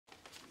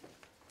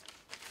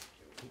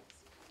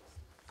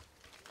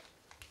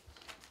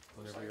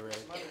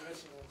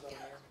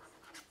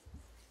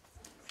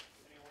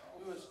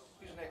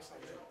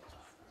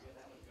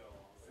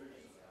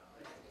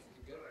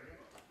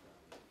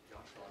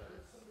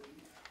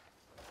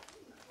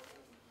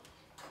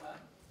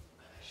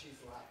she's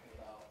laughing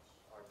about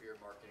our beard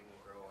marketing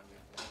will grow on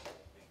you.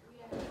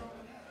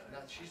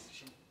 No, she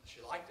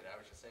liked it. I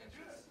was just saying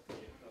she's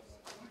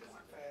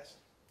fast.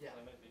 yeah.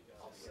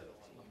 I'll set it.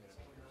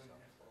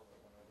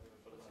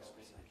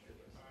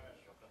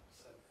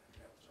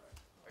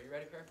 Are you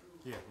ready, Per?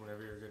 Yeah,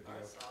 whenever you're good to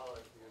go. Solid.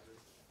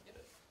 Get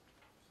it.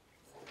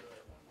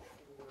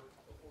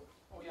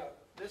 Oh yeah,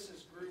 this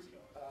is group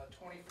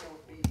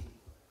 24B.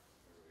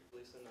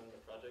 Gleason, I'm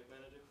the project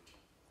manager.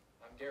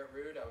 I'm Garrett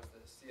Rude. I was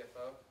the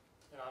CFO.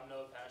 And I'm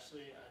Noah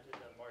Pashley. I did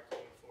the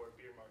marketing for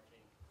BeardMarketing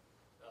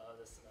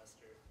this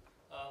semester.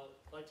 I'd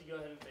like to go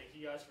ahead and thank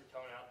you guys for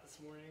coming out this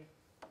morning.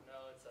 I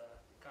know it's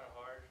kind of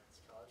hard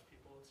as college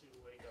people to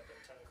wake up at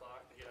 10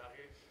 o'clock to get out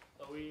here,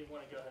 but we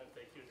want to go ahead and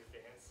thank you in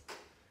advance.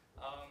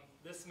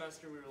 This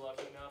semester we were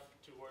lucky enough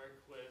to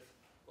work with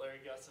Larry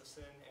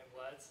Gustafson and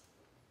Let's,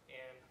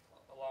 and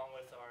along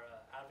with our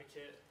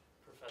advocate,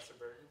 Professor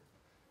Burton,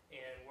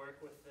 and work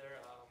with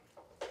their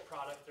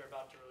product they're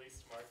about to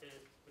release to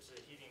market, which is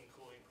a heating and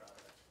cooling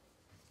product.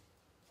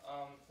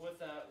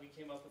 With that, we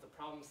came up with a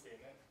problem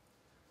statement.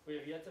 We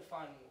have yet to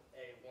find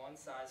a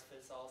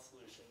one-size-fits-all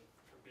solution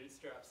for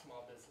bootstrap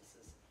small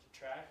businesses to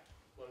track,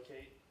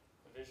 locate,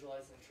 and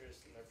visualize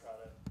interest in their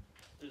product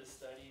through the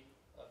study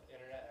of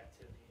internet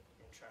activity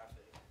and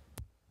traffic.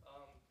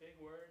 Big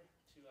word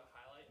to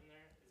highlight in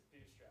there is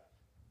bootstrap.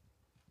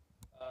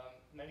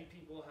 Many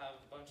people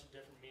have a bunch of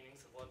different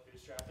meanings of what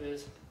bootstrap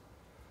is.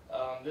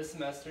 This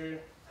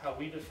semester, how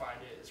we defined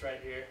it is right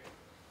here.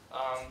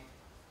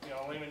 In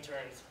layman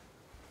terms,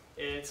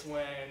 it's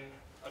when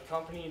a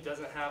company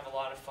doesn't have a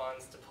lot of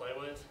funds to play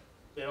with.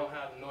 They don't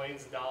have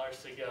millions of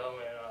dollars to go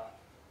and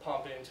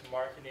pump into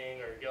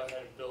marketing or go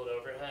ahead and build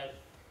overhead.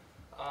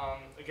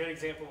 A good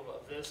example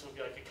of this would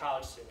be like a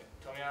college student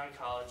coming out of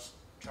college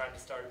trying to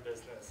start a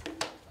business.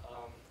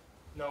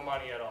 No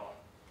money at all.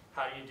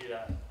 How do you do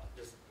that?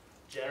 Just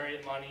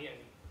generate money and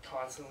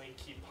constantly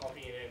keep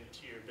pumping it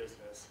into your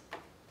business.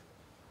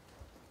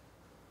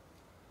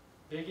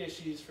 Big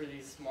issues for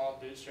these small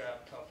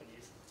bootstrap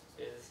companies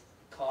is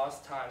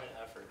cost, time, and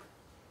effort,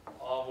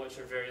 all of which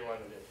are very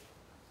limited.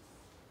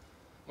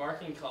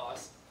 Marketing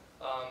costs.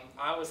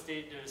 Iowa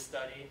State did a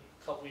study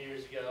a couple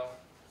years ago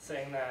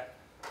saying that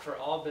for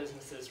all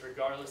businesses,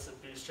 regardless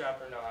of bootstrap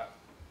or not,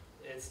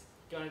 it's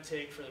going to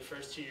take for the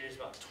first 2 years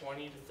about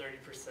 20 to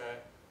 30%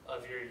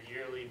 of your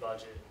yearly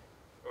budget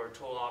or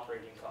total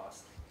operating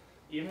cost.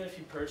 Even if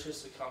you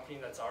purchase a company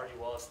that's already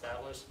well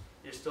established,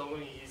 you're still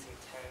going to be using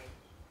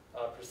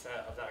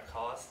 10% of that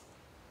cost.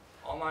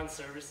 Online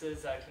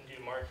services that can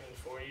do marketing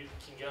for you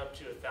can get up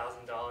to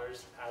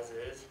 $1,000 as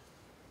is.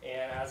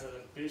 And as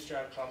a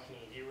bootstrap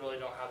company, you really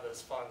don't have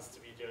those funds to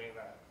be doing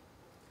that.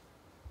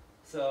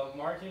 So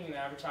marketing and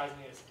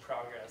advertising is in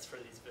progress for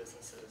these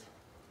businesses,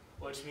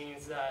 which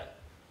means that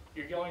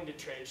you're going to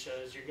trade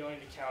shows, you're going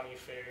to county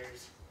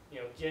fairs,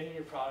 getting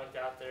your product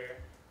out there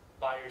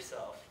by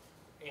yourself.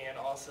 And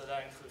also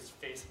that includes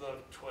Facebook,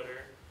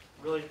 Twitter,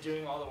 really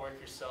doing all the work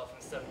yourself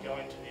instead of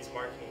going to these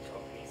marketing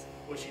companies,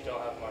 which you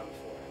don't have money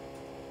for.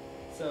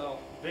 So,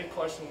 big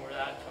question where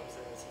that comes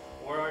in is,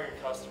 where are your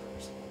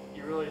customers?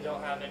 You really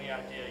don't have any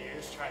idea, you're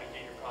just trying to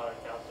get your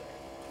product out there.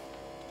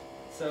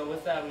 So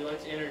with that, we'd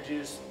like to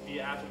introduce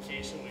the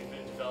application we've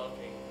been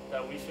developing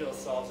that we feel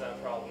solves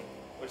that problem,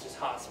 which is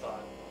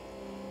Hotspot.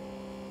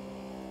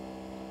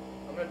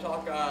 I'm going to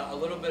talk a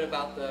little bit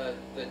about the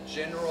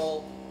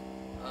general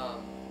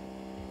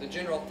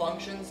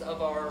functions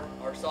of our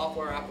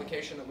software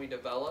application that we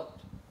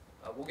developed.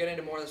 We'll get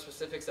into more of the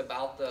specifics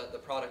about the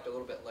product a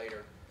little bit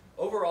later.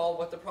 Overall,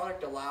 what the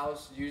product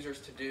allows users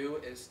to do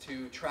is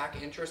to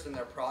track interest in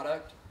their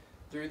product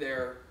through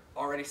their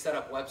already set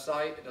up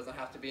website. It doesn't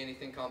have to be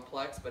anything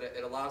complex, but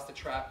it allows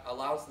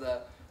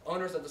the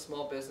owners of the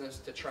small business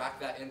to track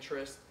that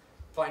interest,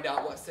 find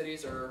out what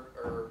cities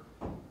are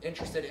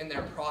interested in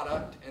their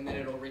product, and then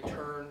it'll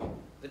return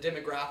the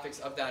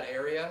demographics of that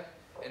area,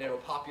 and it'll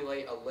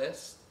populate a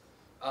list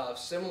of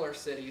similar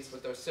cities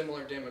with those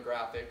similar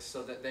demographics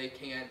so that they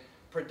can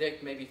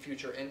predict maybe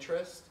future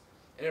interest.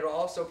 And it'll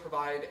also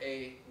provide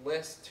a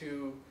list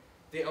to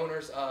the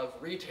owners of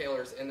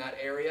retailers in that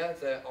area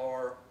that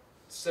are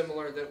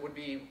similar, that would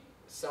be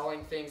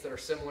selling things that are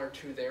similar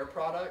to their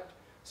product.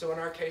 So in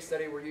our case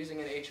study, we're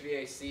using an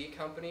HVAC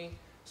company.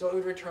 So it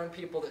would return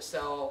people that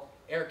sell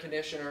air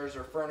conditioners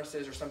or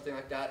furnaces or something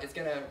like that. It's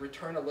going to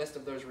return a list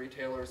of those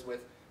retailers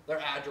with their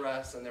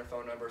address and their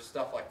phone number,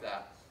 stuff like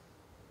that.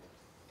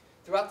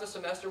 Throughout the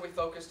semester, we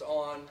focused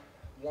on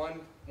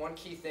one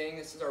key thing.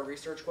 This is our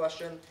research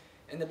question.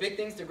 And the big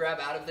things to grab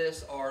out of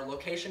this are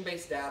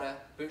location-based data,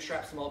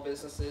 bootstrap small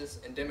businesses,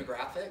 and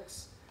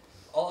demographics.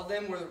 All of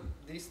them were,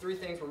 these three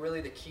things were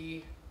really the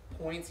key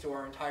points to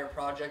our entire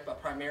project,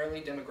 but primarily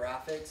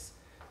demographics.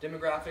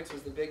 Demographics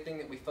was the big thing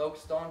that we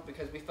focused on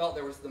because we felt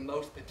there was the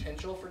most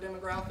potential for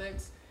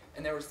demographics,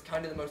 and there was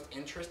kind of the most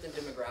interest in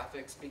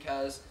demographics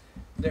because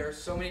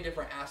there's so many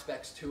different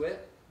aspects to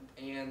it,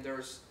 and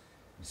there's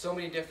so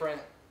many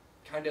different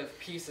kind of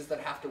pieces that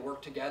have to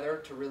work together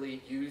to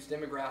really use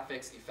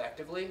demographics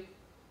effectively.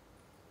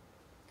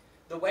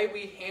 the way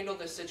we handled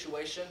this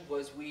situation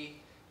was we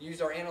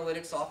used our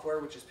analytics software,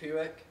 which is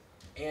Puic,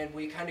 and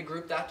we kind of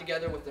grouped that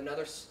together with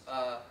another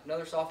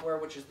software,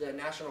 which is the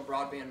National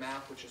Broadband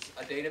Map, which is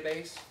a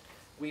database.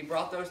 We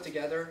brought those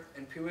together,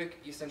 and Puic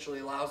essentially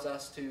allows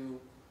us to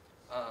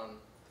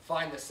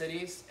find the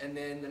cities, and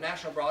then the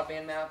National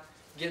Broadband Map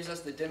gives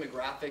us the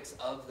demographics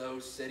of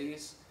those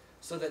cities,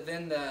 so that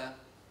then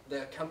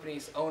the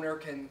company's owner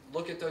can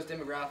look at those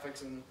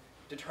demographics and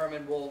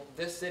determine, well,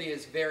 this city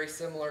is very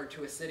similar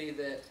to a city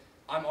that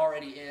I'm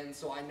already in,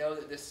 so I know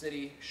that this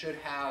city should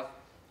have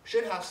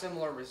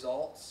similar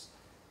results.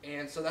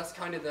 And so that's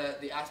kind of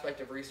the aspect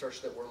of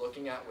research that we're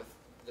looking at with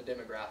the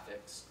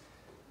demographics.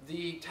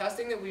 The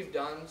testing that we've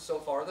done so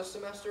far this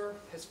semester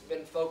has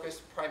been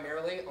focused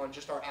primarily on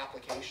just our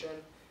application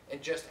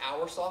and just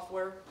our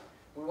software.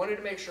 We wanted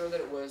to make sure that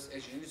it was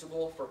as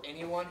usable for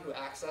anyone who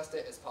accessed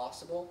it as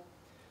possible.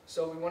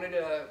 So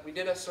we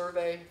did a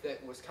survey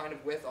that was kind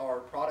of with our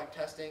product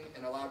testing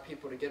and allowed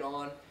people to get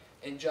on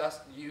and just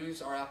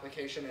use our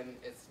application in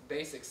its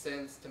basic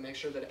sense to make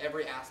sure that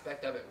every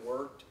aspect of it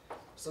worked,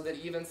 so that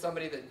even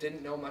somebody that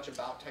didn't know much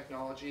about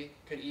technology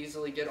could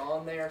easily get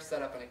on there,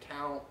 set up an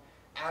account,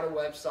 add a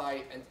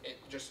website, and it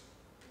just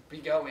be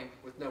going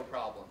with no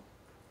problem.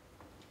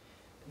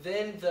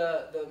 Then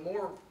the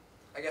more,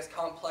 I guess,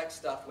 complex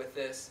stuff with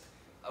this,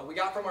 we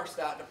got from our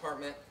stat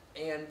department,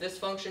 and this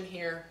function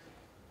here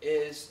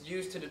is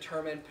used to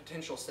determine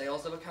potential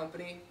sales of a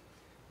company.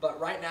 But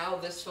right now,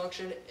 this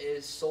function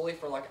is solely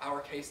for like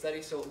our case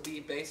study, so it would be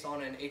based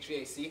on an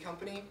HVAC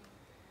company.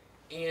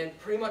 And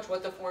pretty much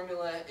what the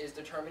formula is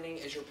determining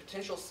is your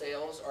potential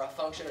sales are a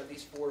function of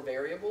these 4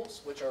 variables,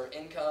 which are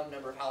income,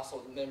 number of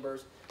household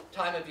members,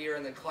 time of year,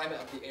 and then climate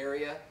of the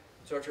area.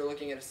 So if you're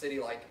looking at a city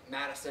like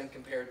Madison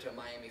compared to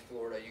Miami,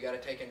 Florida, you got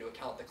to take into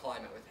account the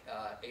climate with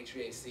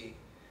HVAC.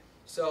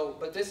 So,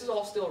 but this is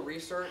all still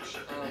research.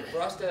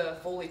 For us to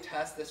fully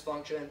test this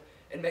function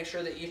and make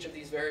sure that each of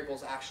these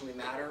variables actually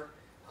matter,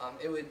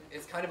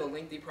 it's kind of a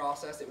lengthy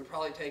process. It would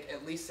probably take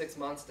at least 6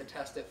 months to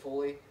test it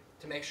fully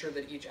to make sure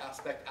that each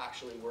aspect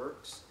actually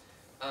works,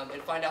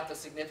 and find out the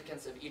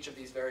significance of each of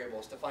these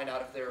variables to find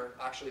out if they're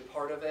actually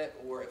part of it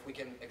or if we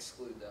can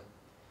exclude them.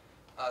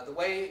 The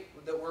way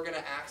that we're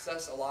going to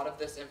access a lot of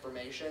this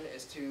information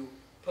is to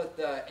put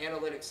the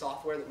analytics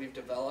software that we've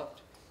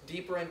developed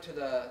deeper into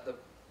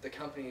the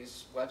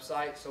company's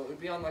website. So it would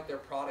be on like their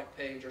product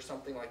page or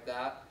something like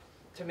that,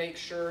 to make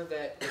sure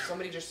that if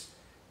somebody just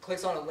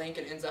clicks on a link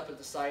and ends up at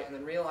the site and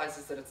then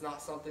realizes that it's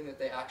not something that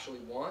they actually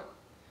want,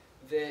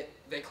 that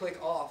they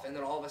click off, and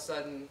then all of a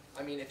sudden,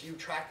 I mean, if you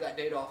track that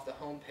data off the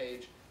home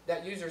page,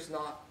 that user's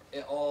not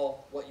at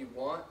all what you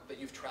want, but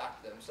you've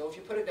tracked them. So if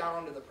you put it down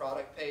onto the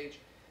product page,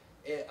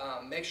 it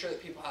makes sure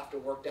that people have to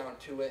work down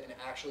to it and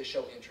actually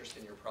show interest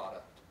in your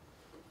product.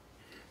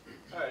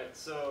 Alright,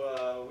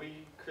 so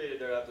we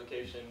created our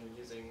application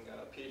using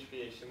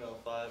PHP,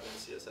 HTML5, and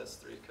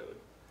CSS3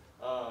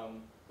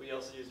 code. We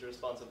also used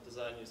responsive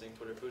design using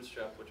Twitter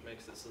Bootstrap, which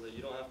makes it so that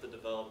you don't have to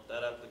develop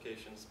that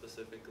application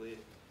specifically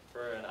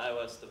for an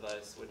iOS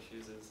device, which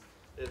uses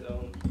its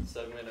own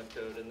segment of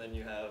code, and then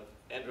you have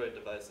Android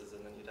devices,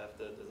 and then you'd have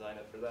to design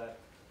it for that.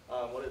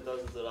 What it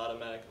does is it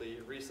automatically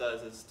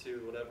resizes to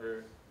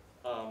whatever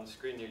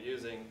screen you're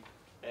using,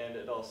 and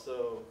it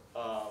also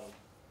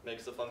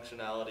makes the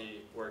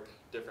functionality work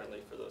differently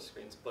for those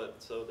screens, but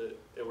so that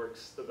it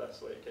works the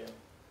best way it can.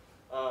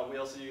 We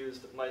also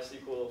used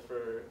MySQL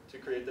to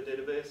create the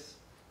database.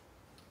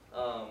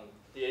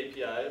 The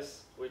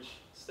APIs, which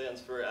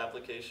stands for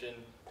Application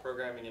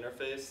Programming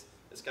Interface,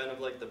 is kind of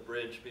like the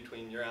bridge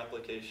between your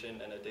application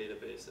and a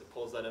database. It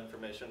pulls that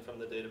information from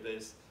the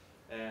database,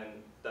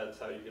 and that's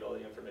how you get all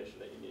the information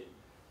that you need.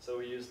 So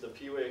we used the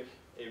PWIC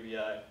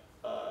API,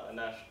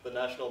 the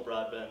National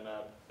Broadband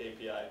Map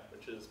API,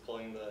 which is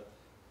pulling the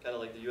kind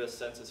of like the US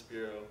Census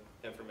Bureau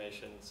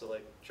information, so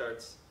like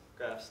charts,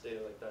 graphs, data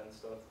like that and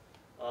stuff.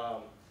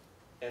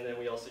 And then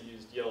we also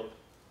used Yelp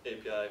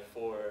API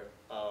for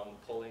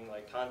pulling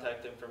like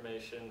contact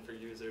information for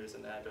users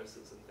and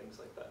addresses and things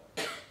like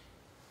that.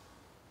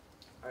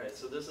 Alright,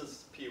 so this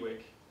is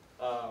PWIC,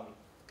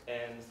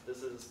 and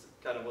this is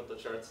kind of what the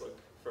charts look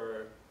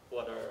for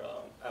what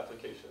our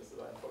application is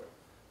designed for.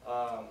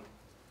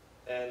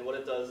 And what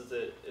it does is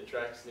it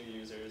tracks new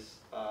users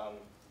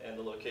and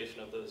the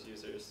location of those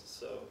users.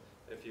 So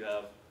if you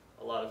have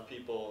a lot of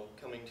people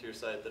coming to your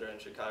site that are in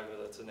Chicago,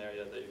 that's an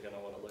area that you're going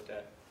to want to look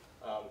at.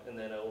 And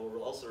then it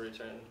will also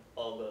return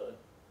all the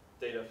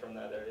data from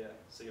that area,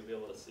 so you'll be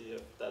able to see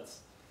if that's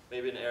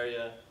maybe an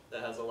area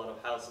that has a lot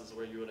of houses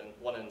where you wouldn't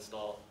want to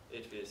install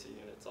HVAC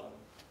units on.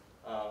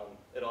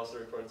 It also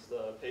records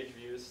the page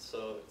views,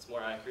 so it's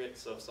more accurate.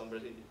 So if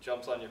somebody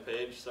jumps on your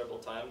page several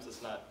times,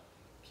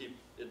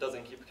 it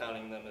doesn't keep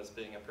counting them as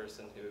being a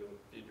person who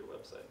viewed your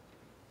website.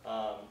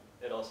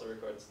 It also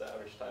records the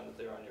average time that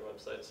they were on your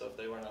website, so if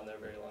they weren't on there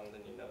very long,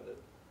 then you know that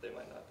they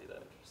might not be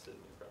that interested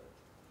in your product.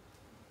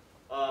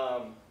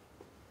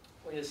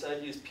 We decided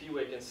to use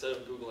PWIC instead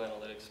of Google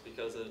Analytics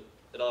because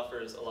it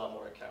offers a lot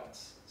more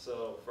accounts.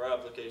 So for our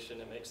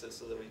application, it makes it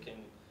so that we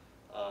can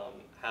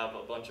have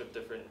a bunch of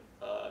different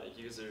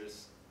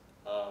users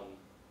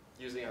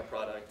using our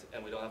product,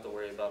 and we don't have to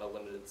worry about a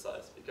limited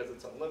size because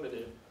it's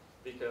unlimited.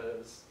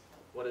 Because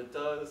what it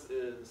does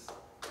is,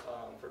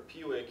 for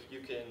Piwik, you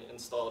can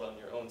install it on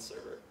your own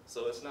server.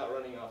 So it's not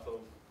running off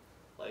of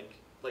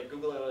like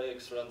Google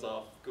Analytics runs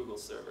off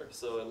Google's server.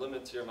 So it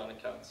limits your amount of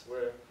accounts.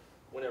 Where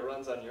when it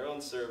runs on your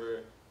own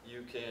server,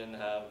 you can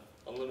have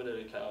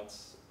unlimited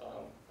accounts.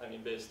 I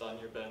mean, based on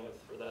your bandwidth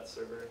for that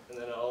server, and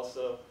then it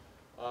also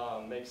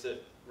makes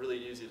it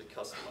really easy to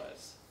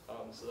customize.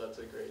 So that's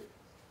a great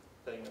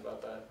thing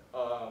about that.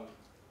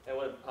 And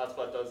what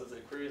Hotspot does is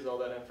it queries all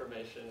that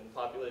information and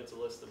populates a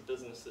list of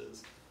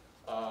businesses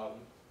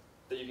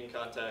that you can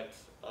contact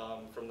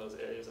from those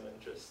areas of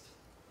interest.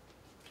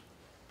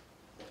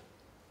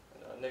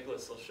 And,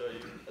 Nicholas will show you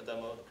a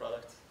demo of the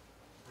product.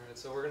 All right,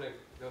 so we're going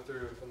to go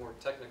through the more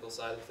technical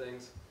side of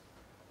things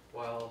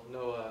while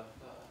Noah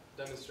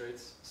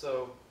demonstrates.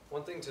 So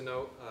one thing to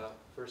note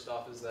first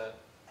off is that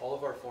all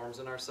of our forms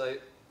in our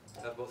site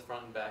have both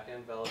front and back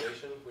end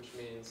validation, which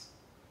means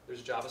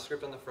there's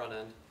JavaScript on the front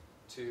end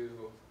to,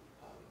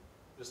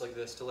 just like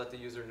this, to let the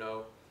user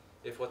know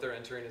if what they're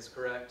entering is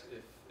correct,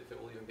 if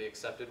it will even be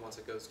accepted once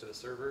it goes to the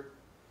server.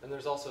 And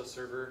there's also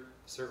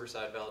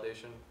server-side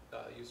validation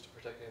used to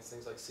protect against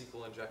things like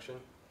SQL injection,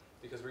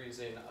 because we're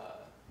using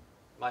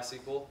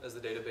MySQL as the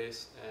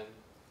database and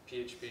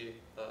PHP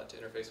to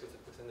interface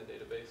within the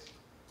database.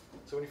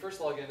 So when you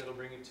first log in, it'll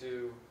bring you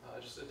to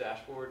just a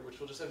dashboard, which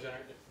will just have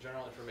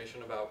general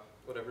information about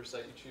whatever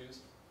site you choose.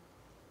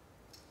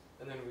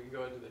 And then we can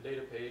go into the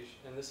data page,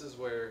 and this is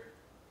where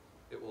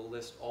it will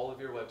list all of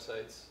your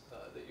websites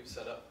that you've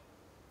set up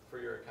for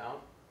your account.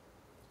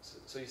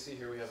 So you see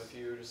here we have a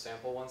few just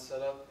sample ones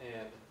set up,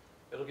 and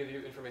it'll give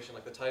you information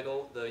like the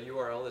title, the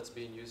URL that's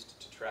being used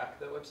to track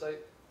that website.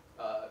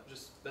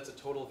 That's a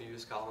total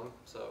views column,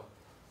 so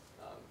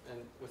and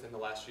within the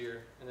last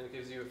year. And then it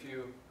gives you a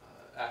few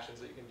actions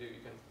that you can do. You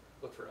can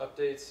look for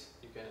updates,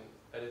 you can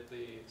edit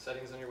the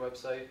settings on your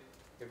website,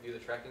 you can view the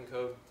tracking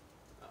code,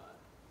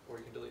 or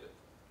you can delete it.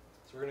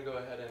 So we're going to go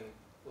ahead and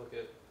look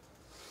at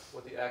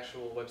what the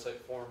actual website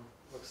form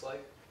looks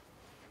like.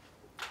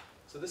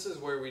 So this is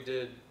where we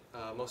did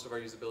most of our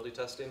usability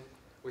testing.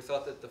 We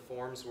thought that the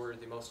forms were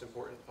the most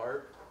important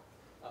part,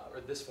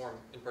 or this form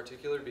in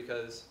particular,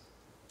 because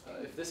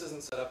if this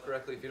isn't set up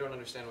correctly, if you don't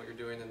understand what you're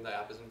doing, then the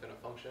app isn't going to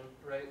function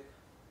right.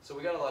 So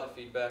we got a lot of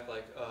feedback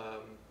like,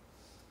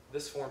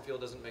 this form field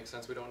doesn't make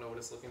sense, we don't know what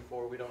it's looking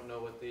for, we don't know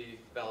what the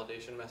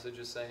validation message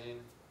is saying.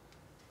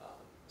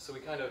 So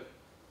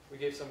we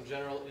gave some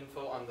general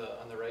info on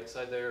the right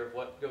side there of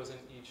what goes in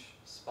each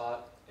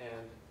spot,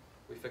 and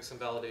we fixed some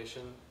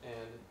validation.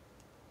 And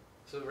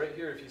so right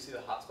here, if you see the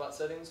hotspot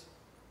settings,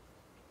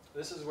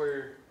 this is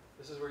where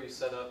you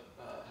set up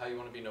how you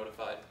want to be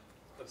notified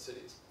of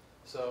cities.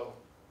 So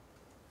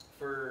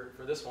for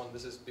this one,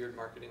 this is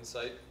BeardMarketing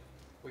site.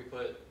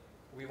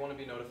 We want to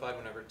be notified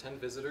whenever 10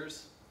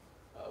 visitors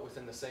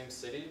within the same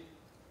city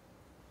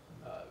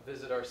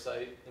visit our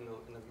site in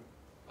the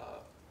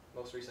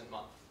most recent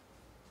month.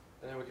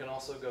 And then we can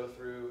also go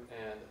through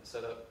and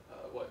set up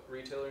what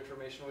retailer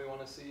information we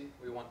want to see,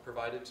 we want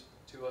provided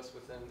to us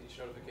within each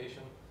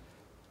notification.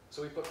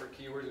 So we put for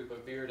keywords, we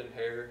put beard and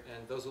hair,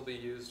 and those will be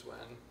used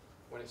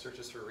when it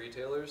searches for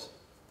retailers.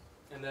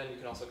 And then you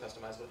can also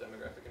customize what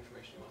demographic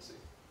information you want to see.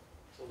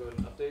 So we'll go ahead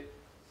and update.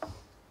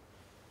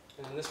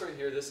 And then this right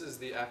here, this is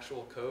the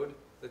actual code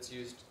that's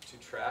used to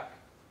track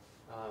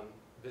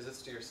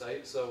visits to your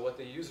site. So what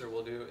the user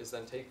will do is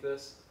then take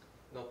this,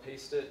 and they'll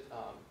paste it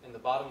in the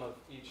bottom of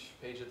each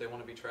page that they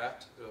want to be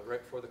tracked,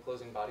 right before the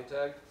closing body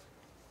tag.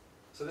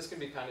 So this can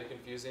be kind of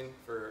confusing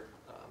for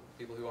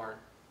people who aren't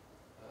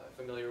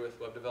familiar with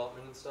web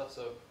development and stuff.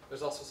 So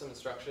there's also some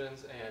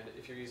instructions, and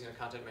if you're using a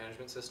content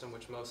management system,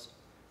 which most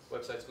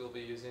websites will be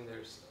using,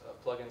 there's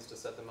plugins to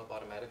set them up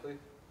automatically.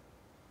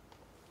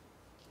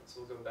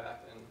 So we'll go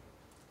back, and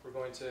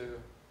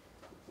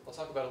I'll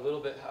talk about a little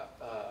bit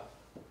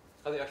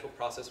how the actual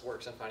process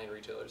works in finding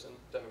retailers and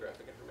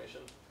demographic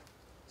information.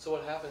 So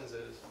what happens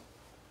is,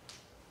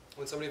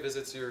 when somebody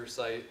visits your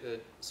site,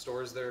 it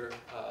stores their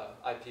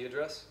IP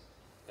address,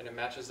 and it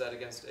matches that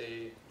against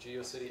a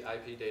GeoCity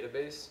IP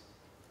database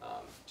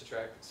to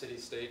track city,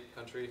 state,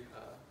 country,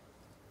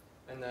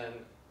 and then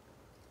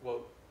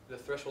the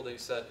threshold that you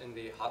set in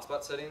the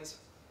hotspot settings,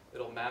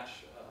 it'll match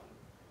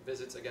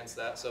visits against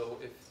that. So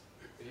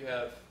if you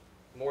have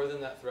more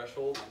than that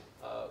threshold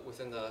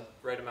within the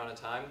right amount of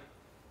time,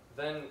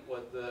 then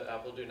what the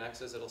app will do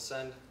next is it'll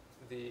send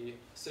the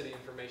city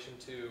information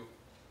to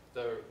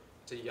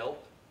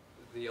Yelp,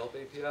 the Yelp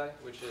API,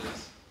 which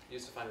is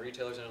used to find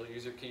retailers, and it'll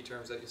use your key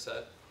terms that you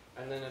set,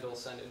 and then it'll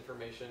send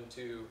information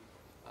to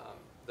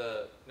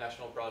the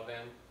National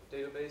Broadband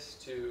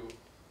Database to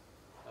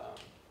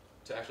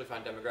actually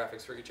find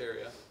demographics for each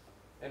area.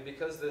 And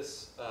because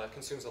this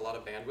consumes a lot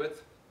of bandwidth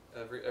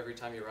every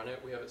time you run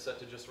it, we have it set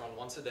to just run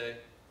once a day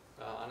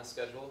on a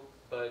schedule.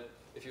 But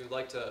if you would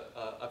like to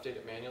update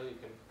it manually, you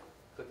can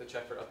click the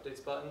check for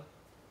updates button.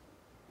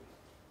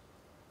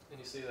 And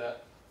you see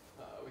that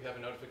we have a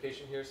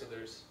notification here, so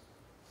there's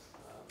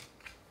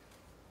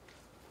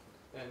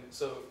And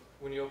so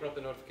when you open up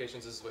the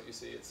notifications, this is what you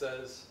see. It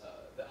says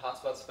that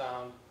hotspot's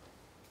found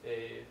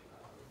the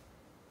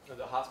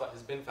hotspot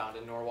has been found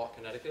in Norwalk,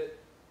 Connecticut,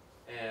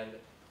 and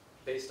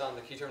based on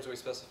the key terms we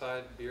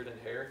specified, beard and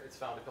hair, it's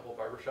found a couple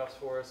barbershops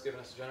for us, giving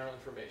us general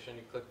information.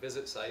 You click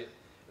visit site,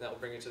 and that will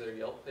bring you to their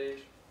Yelp page.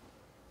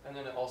 And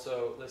then it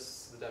also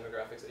lists the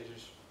demographics,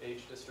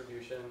 age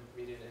distribution,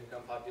 median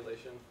income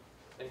population,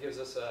 and gives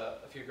us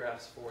a few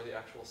graphs for the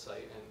actual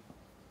site and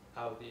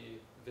how the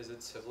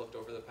visits have looked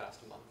over the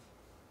past month.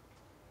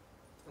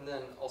 And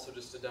then also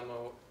just to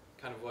demo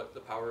kind of what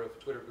the power of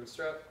Twitter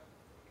Bootstrap.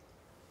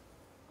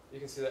 You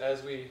can see that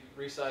as we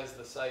resize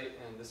the site,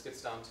 and this gets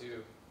down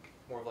to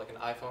more of like an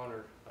iPhone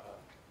or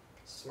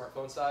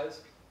smartphone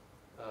size,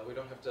 we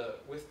don't have to,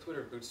 with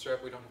Twitter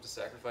Bootstrap, we don't have to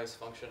sacrifice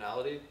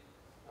functionality.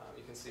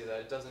 You can see that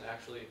it doesn't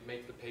actually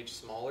make the page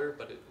smaller,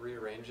 but it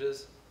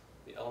rearranges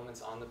the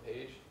elements on the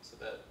page so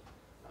that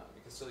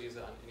you can still use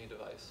it on any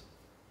device.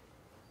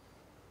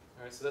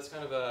 All right, so that's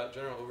kind of a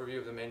general overview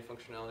of the main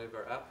functionality of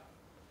our app.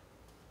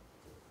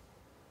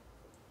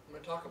 I'm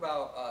going to talk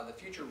about the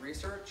future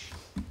research.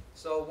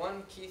 So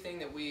one key thing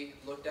that we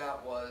looked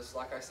at was,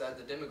 like I said,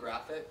 the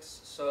demographics.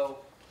 So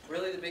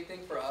really the big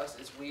thing for us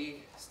is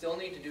we still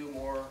need to do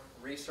more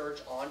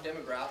research on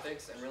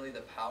demographics and really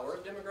the power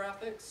of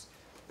demographics.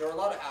 There are a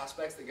lot of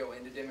aspects that go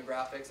into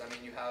demographics. I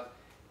mean, you have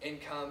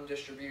income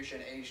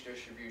distribution, age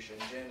distribution,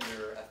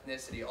 gender,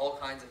 ethnicity, all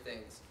kinds of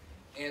things.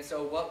 And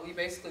so what we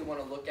basically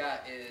want to look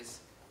at is,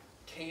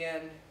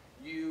 can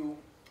you,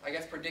 I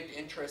guess, predict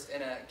interest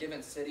in a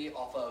given city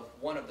off of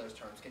one of those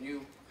terms?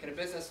 Can a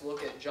business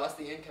look at just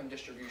the income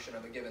distribution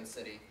of a given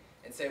city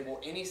and say, well,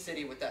 any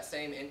city with that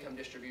same income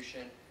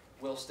distribution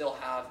will still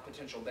have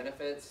potential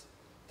benefits?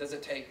 Does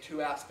it take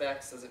 2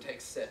 aspects? Does it take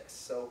 6?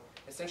 So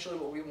essentially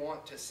what we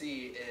want to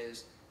see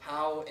is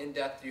how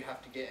in-depth do you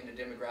have to get into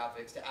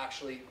demographics to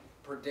actually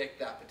predict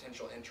that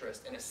potential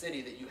interest in a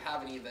city that you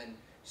haven't even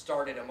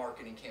started a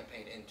marketing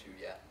campaign into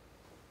yet.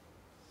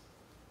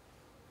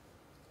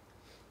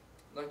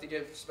 I'd like to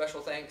give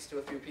special thanks to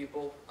a few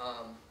people.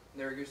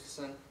 Larry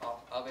Gustafson,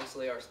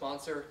 obviously our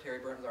sponsor. Terry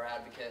Burton's our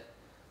advocate.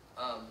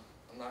 I'm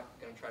not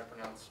going to try to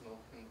pronounce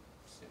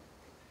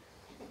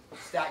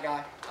Stat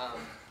Guy.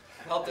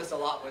 Helped us a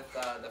lot with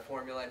the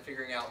formula and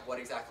figuring out what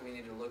exactly we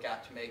need to look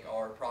at to make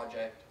our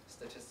project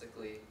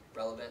statistically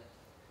relevant.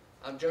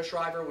 Joe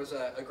Shriver was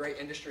a great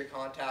industry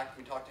contact.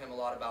 We talked to him a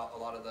lot about a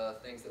lot of the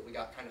things that we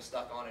got kind of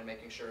stuck on and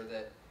making sure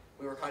that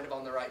we were kind of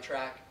on the right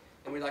track.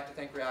 And we'd like to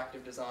thank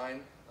Reactive Design.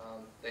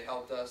 They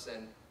helped us,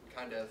 and we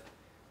kind of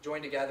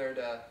joined together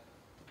to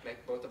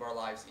make both of our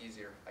lives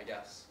easier, I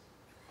guess.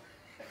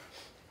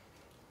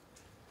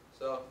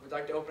 So we'd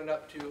like to open it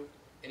up to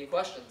any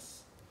questions.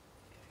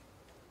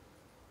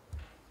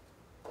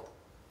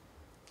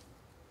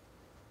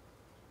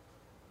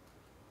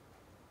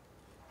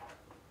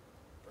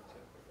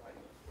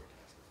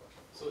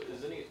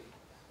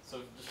 So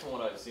just from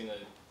what I've seen,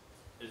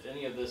 is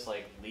any of this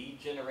like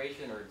lead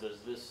generation, or does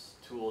this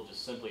tool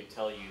just simply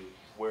tell you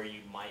where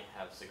you might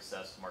have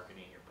success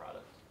marketing your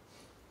product?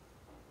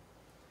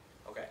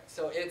 Okay,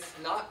 so it's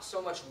not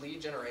so much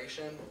lead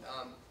generation.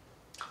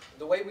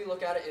 The way we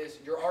look at it is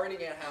you're already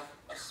going to have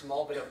a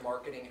small bit of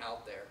marketing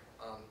out there.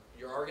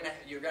 You're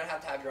going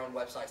to have your own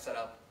website set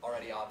up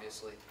already,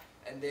 obviously.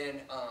 And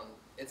then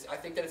I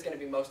think that it's going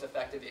to be most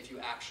effective if you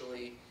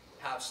actually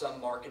have some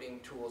marketing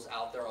tools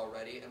out there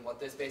already. And what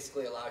this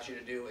basically allows you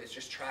to do is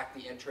just track the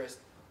interest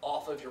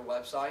off of your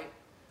website.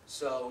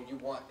 So you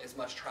want as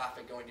much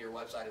traffic going to your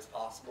website as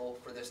possible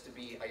for this to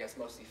be, I guess,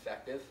 most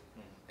effective.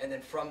 And then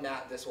from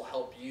that, this will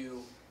help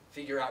you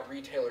figure out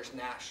retailers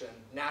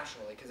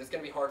nationally, because it's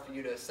going to be hard for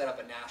you to set up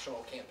a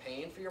national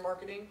campaign for your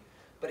marketing.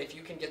 But if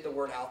you can get the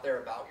word out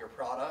there about your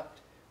product,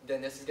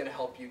 then this is going to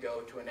help you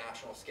go to a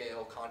national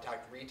scale,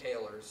 contact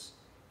retailers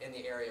in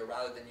the area,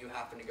 rather than you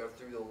having to go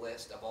through the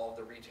list of all of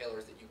the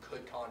retailers that you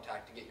could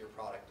contact to get your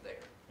product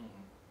there.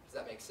 Does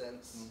that make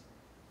sense?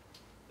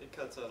 It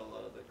cuts out a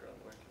lot of the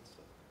groundwork and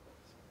stuff.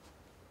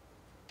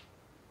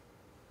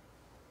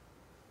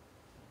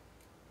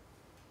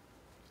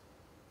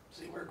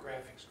 See, we're a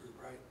graphics group,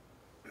 right?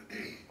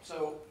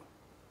 So,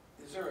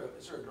 is there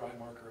a dry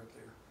marker up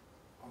there?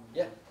 On the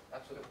Yeah, board?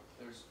 absolutely.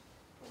 There's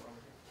one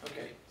over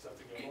here. Okay. Is that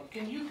the good one?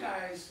 Can you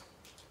guys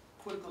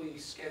quickly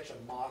sketch a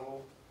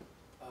model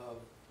of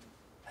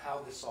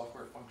how this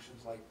software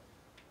functions? Like,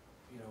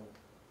 you know,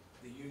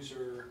 the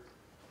user,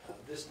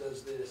 this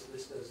does this,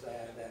 this does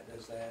that, that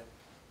does that.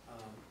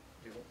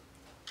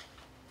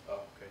 Oh,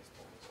 okay.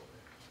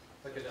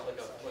 Like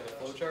a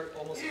flow chart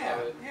almost? Yeah,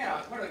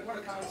 yeah. What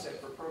a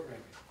concept for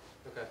programming.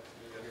 Okay.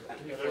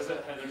 Can you There's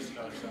flip a it? header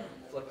stuff.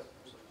 Flip it.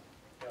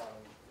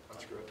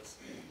 That's good. It's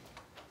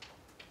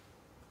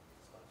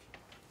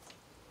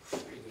There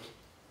you go.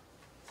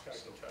 got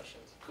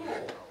concussions. Cool.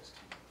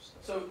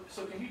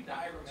 So can you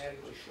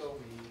diagrammatically show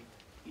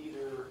me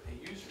either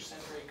a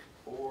user-centric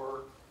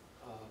or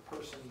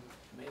person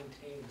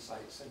maintain the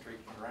site-centric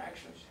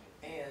interactions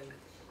and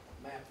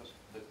map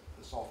the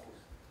software?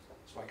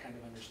 So I kind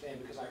of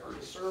understand, because I heard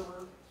a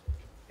server,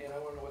 and I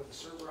want to know what the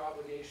server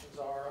obligations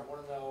are. I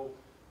want to know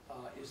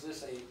Is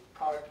this a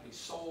product to be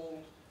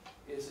sold?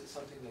 Is it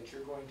something that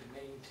you're going to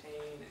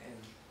maintain and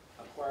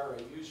acquire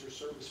a user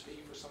service fee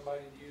for somebody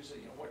to use it?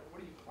 You know, what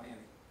are you planning?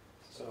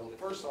 So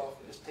first off,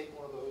 just take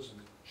one of those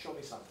and show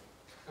me something.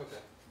 Okay.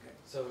 Okay.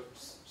 So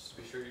just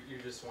to be sure, you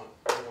just want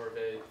more of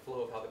a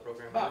flow of how the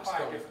program About works?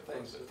 5 different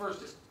things, but first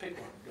just pick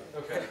one. Go.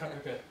 Okay,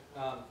 okay.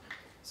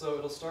 So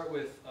it'll start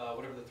with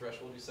whatever the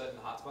threshold you set in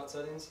the hotspot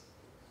settings.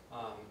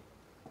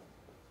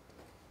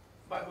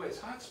 By the way, is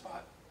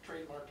hotspot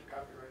trademarked or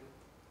copyrighted?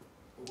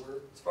 The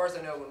word? As far as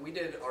I know, when we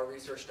did our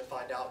research to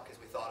find out, because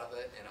we thought of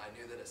it and I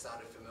knew that it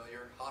sounded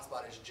familiar,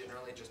 hotspot is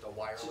generally just a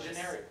wireless. It's a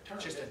generic term.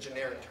 Just a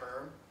generic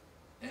term.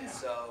 And Yeah.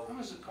 so, How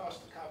much does it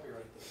cost to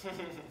copyright this?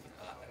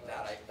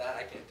 that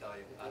I can't tell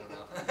you. I don't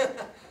know.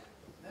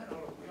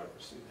 No, we ought to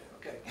pursue that.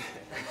 Okay.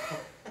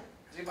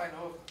 Does anybody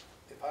know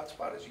if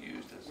hotspot is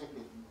used as?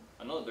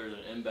 I know that there's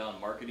an inbound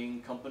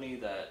marketing company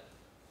that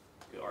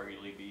could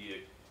arguably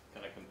be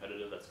kind of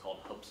competitive. That's called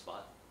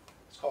HubSpot.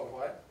 It's called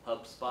what?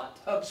 HubSpot.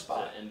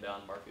 HubSpot. It's an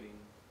inbound marketing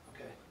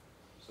Okay.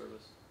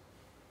 service.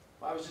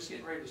 Well, I was just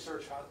getting ready to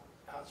search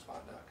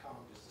hotspot.com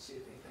just to see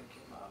if anything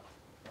came up.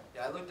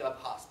 Yeah, I looked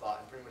up hotspot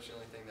and pretty much the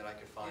only thing that I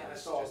could find Yeah, I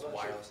is saw a just bunch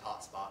of- wireless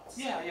hotspots.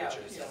 Yeah, Which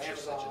is you know,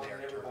 just a Amazon and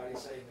generic term. everybody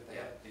saying that they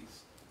Yeah. have these,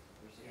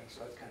 yeah, so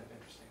that's kind of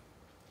interesting.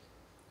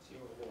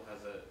 T-Mobile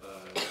has a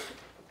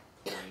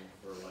line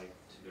for like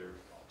their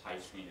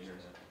high-speed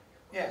internet,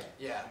 Yeah,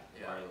 Yeah,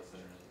 yeah. wireless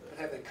internet. but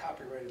have they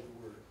copyrighted the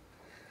word?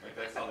 Like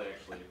that's how they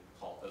actually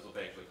that's what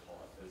they actually call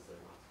it, is their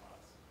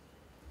hotspots.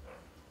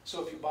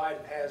 So if you buy it,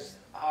 it has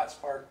a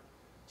hotspot,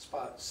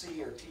 spot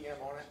C or TM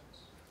on it?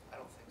 I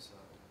don't think so.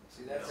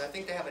 See, that's, I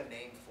think they have a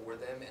name for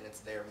them and it's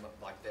their,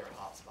 like their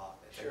hotspot.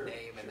 It's Sure, a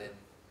name and sure. then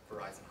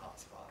Verizon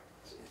hotspot.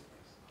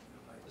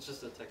 It's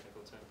just a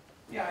technical term.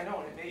 yeah, I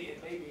know, and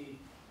it may be,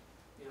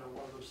 you know,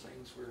 one of those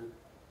things where, you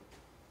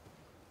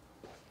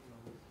know,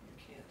 you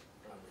can't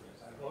copyright.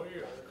 I don't know. What were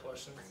your other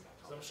questions?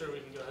 'Cause I'm sure we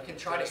can go ahead. We can and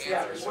try to address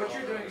Yeah, answer those. what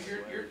you're doing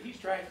is he's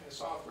tracking the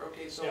software,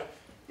 okay, so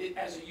Yeah.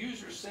 as a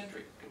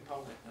user-centric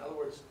component, in other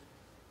words,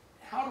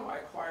 how do I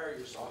acquire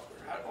your software?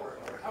 Or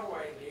how do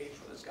I engage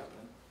with this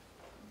company?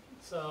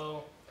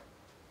 So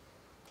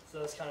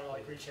that's kind of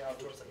like reaching out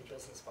towards like a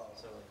business model.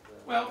 So like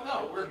the, Well,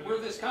 no, we're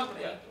this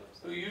company Yeah.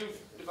 who you've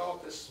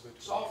developed this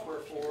software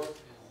for.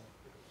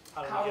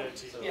 How do we get it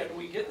to you? Yeah, do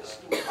we get this,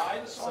 do we buy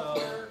the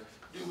software?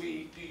 Do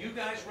you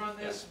guys run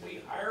this? We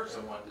hire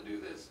someone to do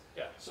this?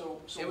 Yeah.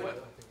 So It would-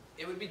 what,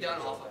 It would be done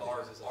off of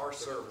our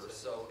servers,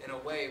 so in a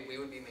way, we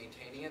would be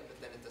maintaining it, but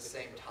then at the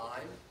same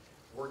time,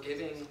 we're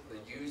giving the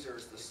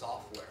users the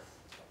software.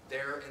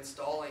 They're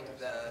installing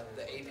the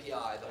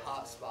API, the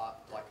hotspot,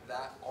 like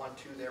that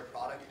onto their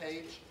product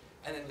page,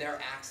 and then they're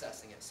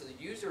accessing it. So the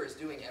user is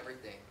doing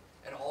everything,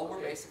 and all we're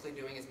Okay. basically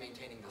doing is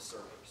maintaining the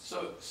servers.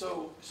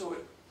 so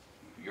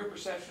your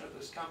perception of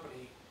this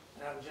company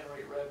and how to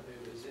generate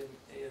revenue is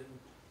in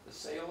the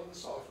sale of the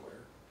software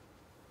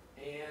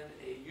and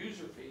a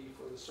user fee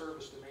for the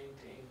service to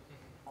maintain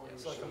on your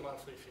It's like a server.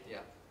 monthly fee. Yeah,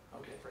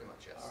 Okay. pretty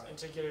much, yes. All right. And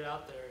to get it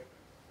out there,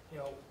 you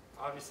know,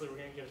 obviously we're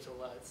gonna give it to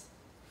Let's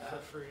for Uh,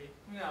 free.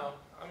 No,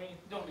 I mean,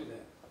 don't do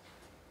that.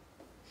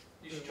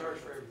 You should charge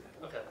for everything.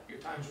 okay. Your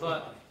time's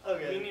worth But-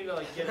 money. We need to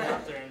like get it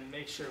out there and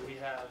make sure we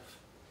have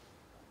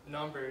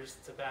numbers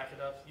to back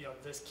it up. You know,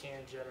 this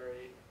can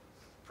generate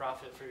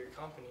profit for your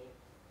company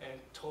and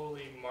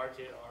totally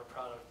market our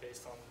product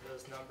based on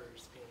those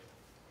numbers being,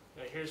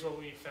 you know, here's what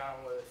we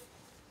found with,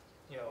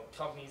 you know,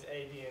 companies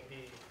A, B, and B.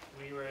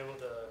 We were able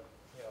to,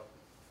 you know,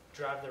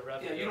 drive their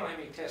revenue. Yeah, you don't have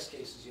any test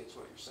cases yet, is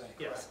what you're saying.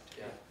 Yes.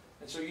 Yeah,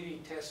 And so you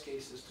need test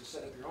cases to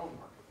set up your own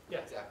market. Yeah.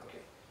 exactly.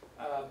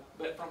 Okay.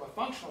 But from a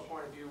functional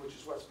point of view, which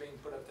is what's being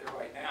put up there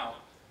right now,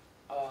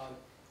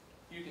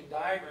 you can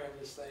diagram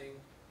this thing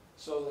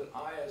so that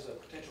I, as a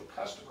potential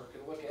customer,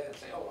 can look at it and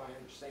say, oh, I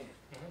understand.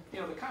 Mhm. You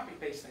know, the copy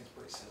paste thing's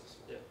pretty simple.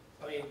 Yeah.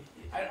 I mean,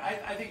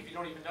 I think if you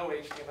don't even know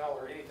HTML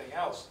or anything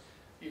else,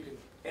 you can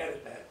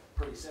edit that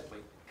pretty simply.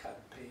 Cut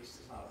and paste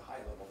is not a high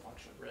level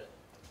function. Right.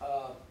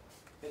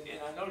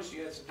 And I noticed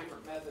you had some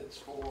different methods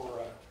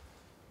for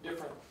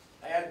different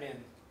admin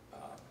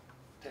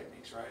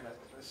techniques, right?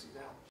 I see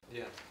that.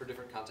 yeah, for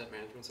different content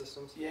management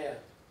systems. Yeah.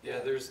 Yeah,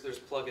 there's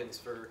plugins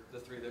for the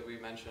 3 that we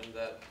mentioned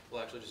that will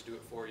actually just do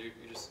it for you.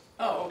 You just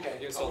Oh, okay.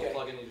 you install okay. the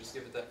plugin, you just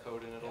give it that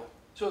code, and it'll.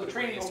 So the put it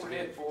where it training needs to be.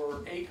 overhead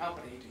for a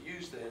company to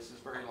use this is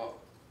very low,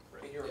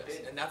 in your Yes,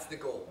 opinion? and that's the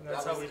goal. And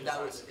that's That how was- we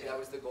that was, designed it. that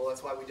was the goal.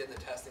 That's why we did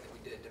the testing that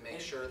we did, to make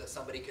And- sure that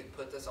somebody could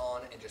put this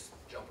on and just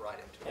jump right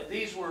into And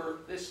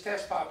it. this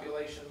test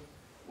population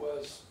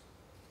was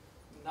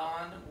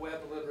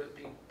non-web literate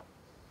people.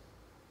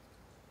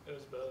 It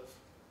was both.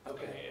 I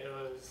Okay. mean, it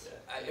was.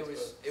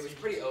 It was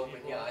pretty CGT open,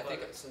 people, yeah. I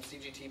think but- some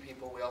CGT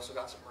people, we also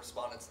got some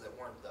respondents that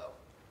weren't though.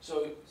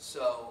 So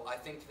So I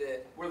think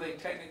that, were they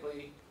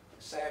technically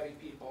savvy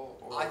people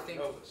or I think-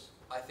 novice?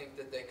 I think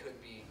that they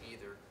could be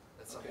either.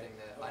 That's Okay, something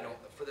that I okay.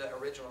 don't, for the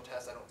original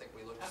test, I don't think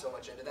we looked so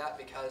much into that,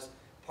 because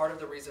part of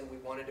the reason we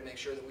wanted to make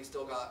sure that we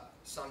still got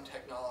some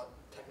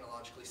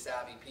technologically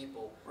savvy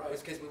people Right.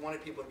 was because we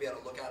wanted people to be able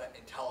to look at it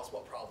and tell us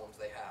what problems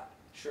they had.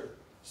 Sure.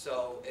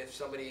 So if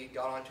somebody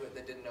got onto it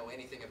that didn't know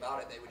anything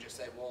about it, they would just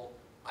say, well,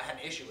 I had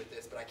an issue with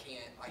this, but I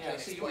can't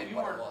See, explain you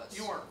what weren't, it was.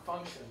 you weren't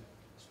function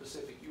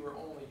specific, you were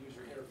only user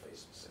interface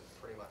specific.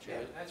 Pretty much, Yeah,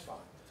 that's fine.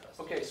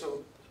 Okay,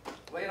 so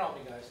lay it on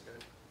me, guys.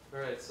 All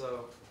right,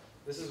 so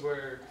this is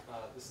where,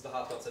 this is the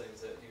hotspot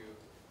settings that you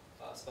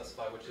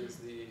specify, which is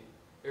the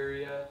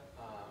area,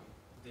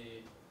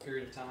 the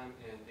period of time,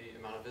 and the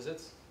amount of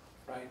visits.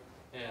 Right.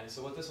 And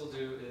so what this will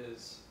do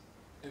is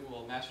it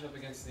will match it up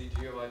against the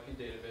GeoIP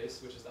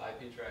database, which is the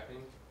IP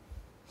tracking,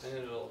 and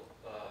it'll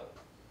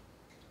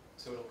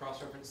it'll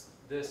cross-reference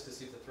this to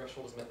see if the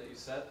threshold is met that you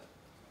set.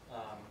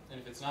 And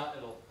if it's not,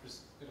 it'll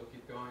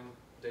keep going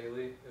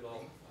daily.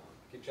 It'll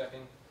keep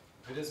checking.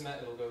 If it is met,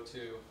 it'll go to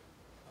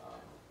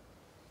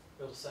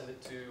it'll send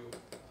it to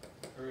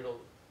or it'll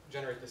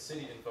generate the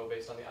city info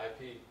based on the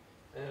IP,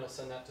 and it'll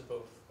send that to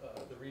both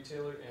the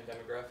retailer and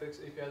demographics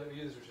API that we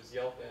use, which is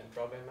Yelp and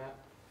Broadband Map.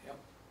 Yep.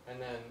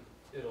 And then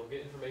it'll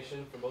get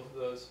information from both of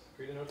those,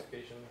 create a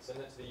notification, send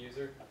it to the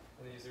user,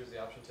 and the user has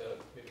the option to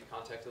maybe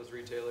contact those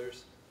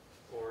retailers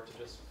or to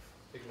just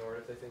ignore it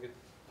if they think it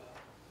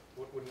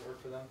wouldn't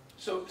work for them.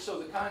 So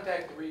the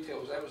contact the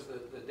retailers, that was the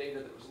data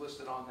that was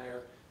listed on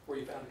there where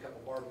you found a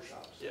couple barber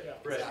shops. Yeah.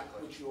 Right.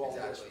 Exactly. Which you all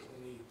Exactly.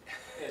 desperately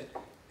need.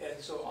 And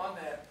so on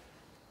that,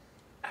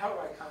 how do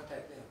I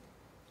contact them?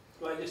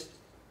 Do I just,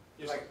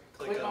 like,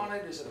 click on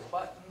it? Is it a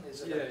button?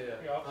 Is it Yeah, a? yeah.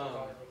 Yeah, I'll click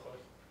on it real quick.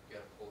 You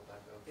gotta pull it back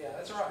up. Yeah,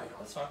 that's all right.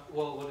 That's fine.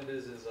 Well, what it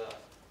is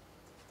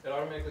it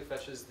automatically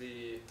fetches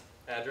the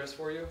address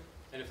for you,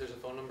 and if there's a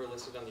phone number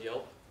listed on the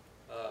Yelp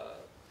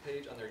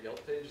page, on their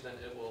Yelp page, then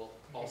it will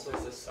also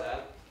list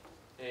that.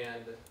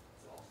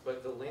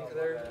 But the link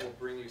there will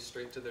bring you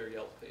straight to their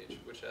Yelp page,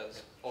 which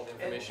has all the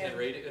information and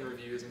rating and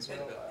reviews and stuff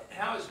like that.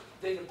 How is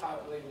data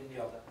populated in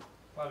Yelp?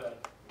 My bad.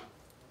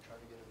 Trying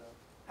to get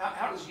it up.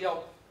 How does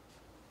Yelp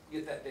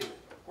get that data?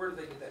 Where do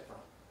they get that from?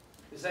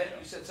 Is that,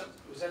 you said something,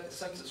 was that the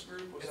census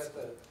group? Was that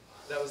the?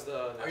 That was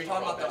the. Are you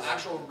talking about the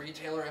actual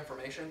retailer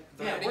information?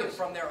 They're Yeah, getting what it is-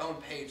 from their own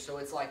page, so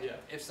it's like, Yeah.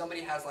 if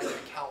somebody has like an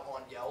account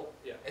on Yelp,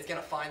 Yeah. it's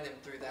gonna find them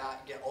through that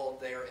and get all of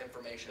their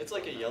information. It's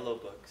like a from them. yellow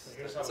book. So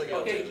here's It's how like we a-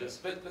 go. Okay, pages.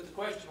 but the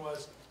question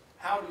was,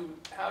 how do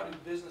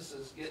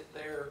businesses get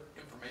their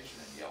information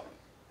in Yelp?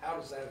 How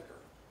does that occur?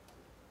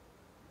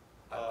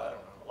 I don't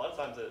know. A lot of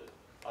times it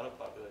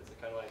auto-populates.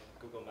 It kind of like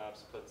Google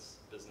Maps puts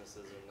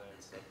businesses in there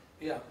and stuff.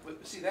 Yeah,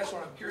 but see, that's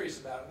what I'm curious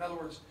about. In other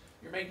words,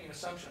 you're making an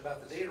assumption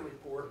about the data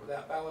report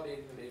without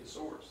validating the data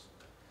source.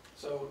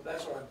 So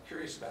that's what I'm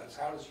curious about, is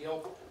how does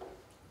Yelp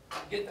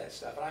get that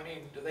stuff? And I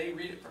mean, do they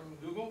read it from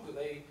Google? Do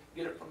they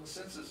get it from the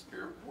Census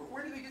Bureau?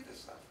 Where do they get this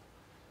stuff?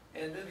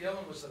 And then the other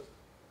one was the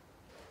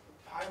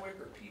Pywick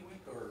or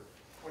Pewick or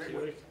whatever.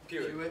 Buick.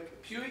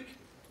 Buick? Puick,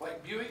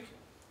 like Buick?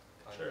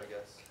 Kind Sure. of, I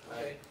guess.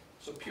 Okay,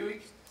 so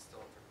Puick,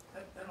 Still.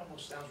 that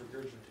almost sounds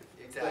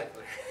regurgitative.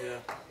 Exactly. Yeah.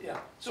 Yeah,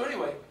 so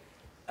anyway,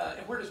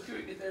 and where does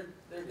Puick get their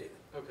data?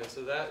 Okay,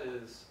 so that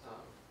is,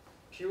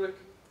 Pewick,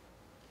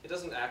 it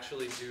doesn't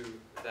actually do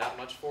that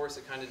much for us.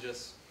 It kind of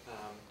just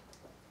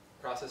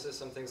processes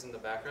some things in the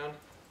background.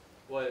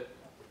 What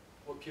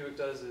Pewick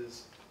does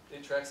is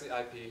it tracks the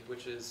IP,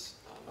 which is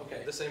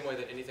Okay. the same way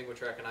that anything would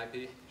track an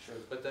IP. Sure.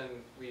 But then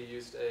we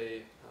used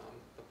a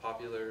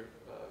popular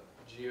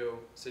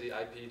GeoCity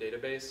IP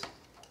database.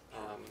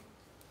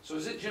 So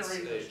is it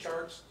generating those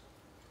charts?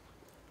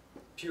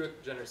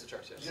 Pewick generates the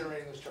charts, yes.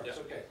 Generating those charts,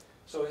 Yeah. okay.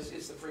 So it's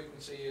the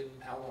frequency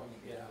and how long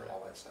you get out,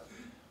 all that stuff.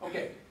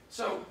 Okay,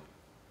 so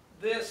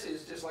this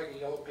is just like a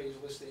yellow page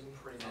listing.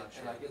 Pretty much,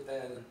 And I yeah. get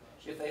that, and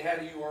if they had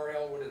a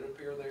URL, would it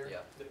appear there? Yeah.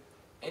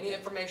 Any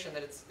information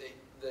that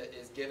that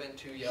is given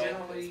to Yelp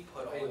Generally is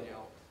put on available.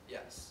 Yelp.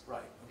 Yes, Right,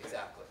 okay.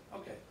 exactly.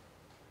 Okay,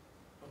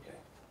 okay.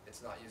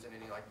 It's not using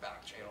any like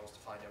back channels to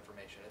find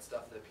information. It's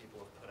stuff that people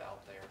have put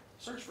out there.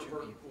 Search for To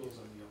Burton people. Pools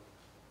on Yelp.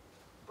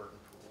 Burton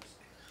pools.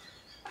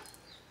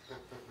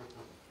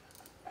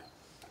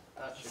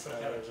 Not Some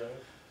Chicago. kind of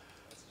joke.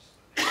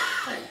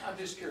 I'm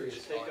just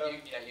curious. Take Oh,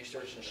 up- you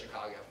search in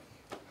Chicago.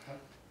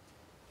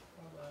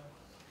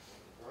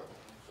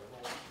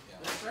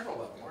 There's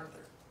several of them, aren't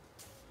there?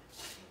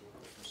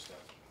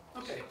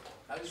 Okay,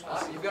 I just want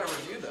to see. You've got a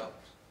review though.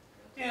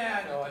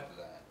 Yeah, I know it.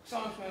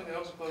 Songs when they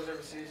open close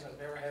every season, I've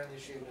never had an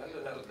issue,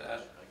 other than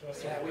that.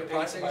 Yeah, we The paid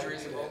pricing is somebody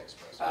to do reasonable.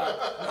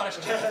 that. Not as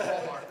cheap as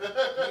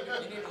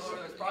Walmart. You need to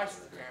lower those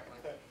prices apparently.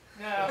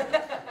 No,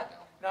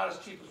 not as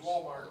cheap as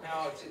Walmart.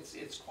 No,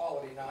 it's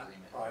quality, not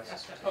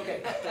price.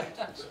 Okay.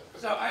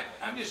 So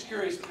I'm just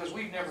curious because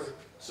we've never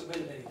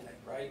submitted anything,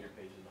 right?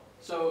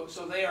 So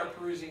they are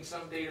perusing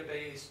some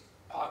database,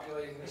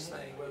 populating this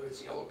thing, whether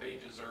it's Yellow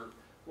Pages or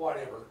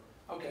whatever.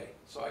 Okay,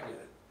 so I get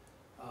it.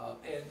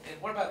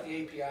 And what about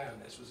the API on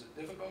this? Was it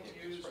difficult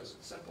to use? Was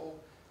it simple?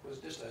 Was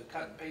it just a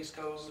cut and paste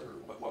code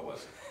or what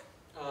was it?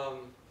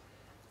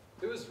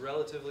 It was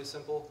relatively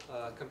simple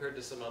compared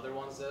to some other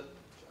ones that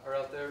are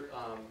out there.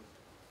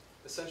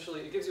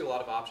 Essentially, it gives you a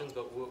lot of options,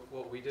 but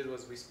what we did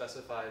was we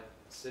specified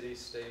city,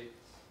 state,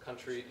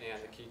 country,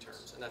 and the key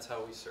terms, and that's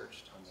how we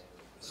searched.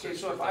 Okay,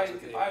 so for if I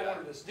things with the API.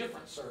 wanted this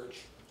different search,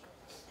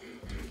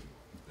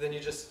 Then you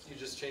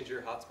just change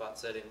your hotspot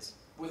settings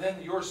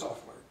within your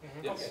software?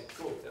 Yes. Okay,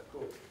 cool, Yep.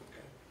 cool, okay.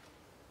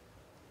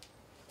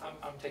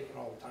 I'm taking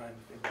all the time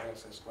if anybody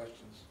else has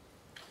questions.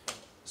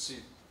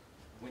 See,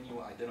 when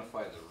you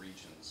identify the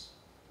regions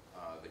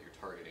that you're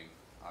targeting,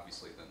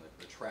 obviously then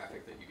the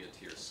traffic that you get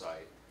to your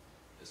site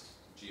is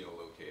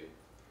geolocated,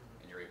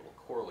 and you're able to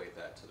correlate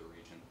that to the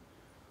region.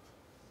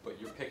 But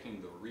you're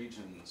picking the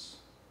regions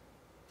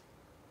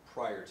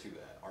prior to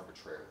that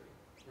arbitrarily,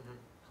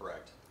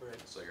 correct?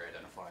 Right. So you're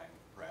identifying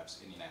perhaps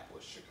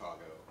Indianapolis,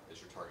 Chicago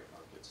as your target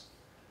markets,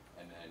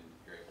 and then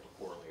you're able to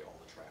correlate all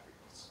the traffic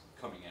that's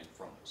coming in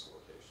from those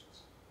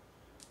locations.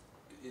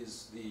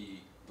 Is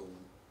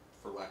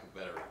for lack of a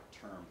better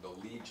term, the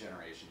lead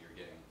generation you're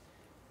getting,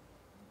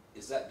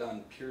 is that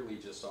done purely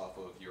just off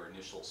of your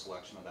initial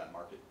selection of that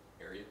market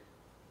area,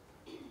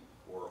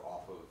 or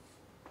off of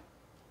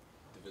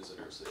the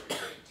visitors that you're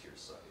getting to your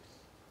site?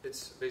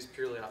 It's based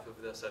purely off of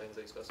the settings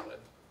that you specified.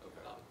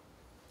 Okay.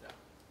 Yeah.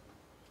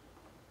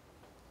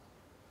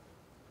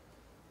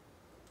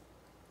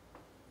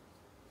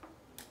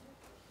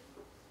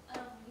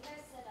 You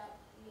guys set up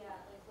the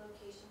like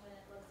location when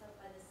it looks up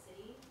by the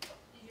city.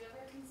 Did you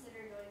ever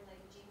consider going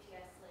like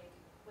GPS like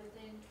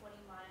within 20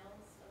 miles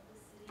of the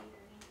city or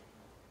anything?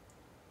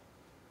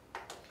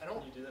 I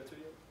Can you do that too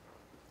yet?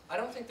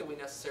 don't think that we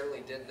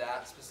necessarily did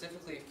that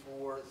specifically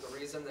for the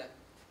reason that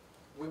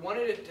we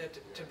wanted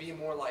it to be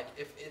more like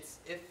if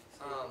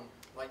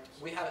like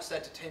we have it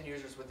set to 10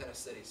 users within a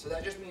city. So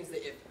that just means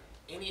that if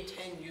any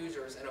 10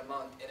 users in a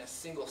month in a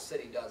single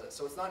city does it.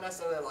 So it's not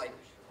necessarily like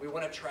we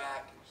want to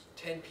track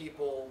 10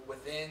 people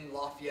within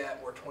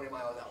Lafayette or 20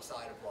 miles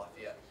outside of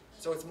Lafayette.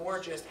 So it's more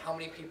just how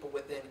many people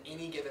within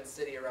any given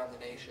city around the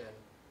nation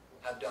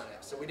have done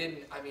it. So we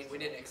didn't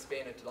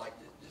expand it to like,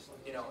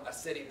 a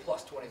city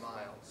plus 20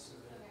 miles.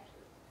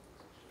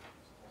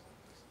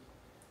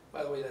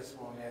 By the way, that's the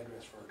wrong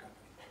address for our company.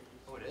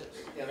 Oh, it is?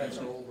 Yeah, that's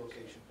our old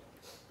location.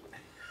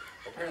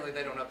 Apparently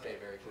they don't update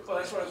very quickly. Well,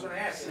 that's what I was gonna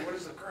ask you, what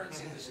is the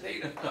currency of this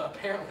data?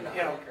 Apparently not.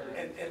 You know,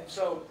 and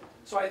so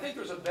I think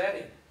there's a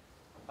vetting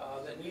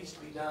that needs to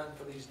be done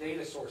for these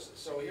data sources.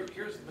 So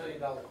here's the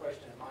million-dollar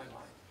question in my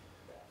mind.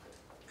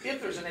 If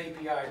there's an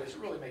API, does it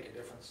really make a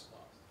difference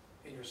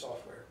in your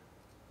software?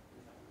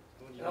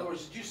 In other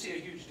words, did you see a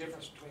huge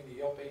difference between the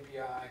Yelp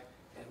API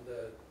and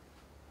the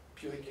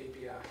Puic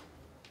API?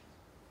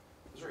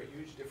 Was there a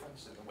huge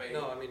difference in the way?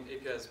 No, I mean,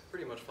 APIs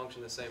pretty much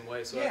function the same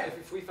way. So Yeah.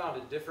 if we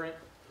found a different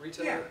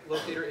retail Yeah.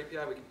 locator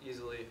API, we could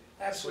easily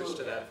switch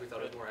to that if we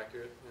thought it was more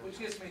accurate. Yeah. Which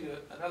gets me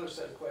to another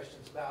set of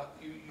questions about,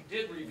 you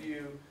did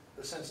review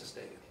the census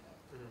data.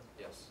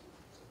 Yes.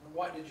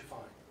 What did you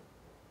find?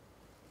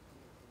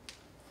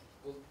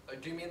 Well,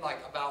 do you mean like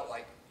about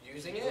like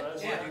using it? Or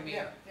do you mean?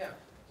 Yeah.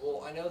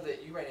 Well, I know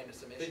that you ran into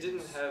some issues. They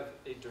didn't have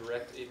a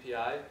direct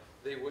API.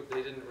 They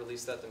didn't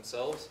release that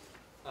themselves.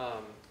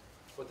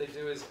 What they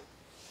do is,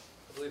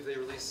 I believe they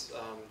release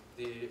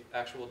the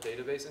actual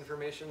database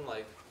information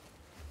like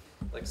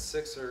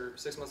 6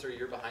 months or a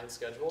year behind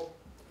schedule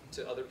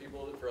to other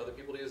people for other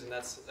people to use, and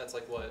that's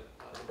like what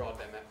the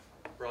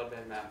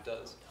broadband map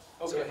does.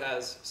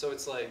 Okay. So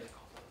it's like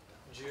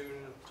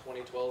June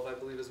 2012, I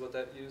believe, is what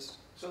that used.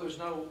 So there's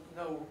no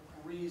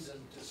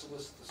reason to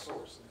solicit the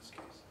source in this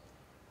case?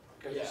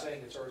 Because you're Yeah.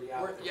 saying it's already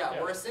out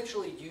there? We're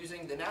essentially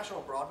using the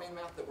national broadband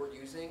map that we're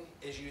using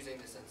is using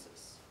the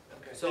census.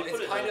 Okay. So They it's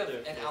put it kind out of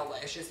there an for-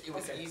 outlet. It's just it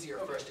was Okay, easier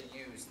for us to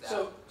use that.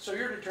 So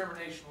your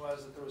determination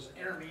was that there was an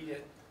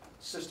intermediate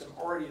system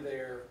already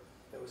there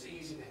that was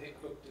easy to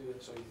hook to,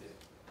 and so you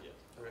did.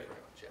 Pretty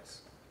much,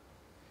 yes.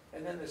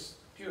 And then this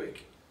Puic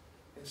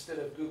instead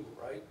of Google,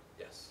 right?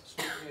 Yes.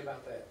 Speak to me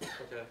about that.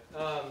 Okay.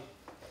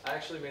 I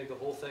actually made the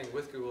whole thing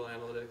with Google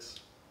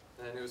Analytics,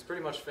 and it was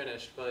pretty much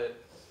finished, but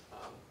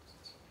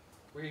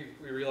we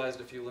realized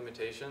a few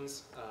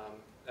limitations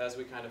as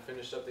we kind of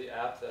finished up the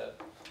app that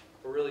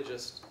were really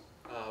just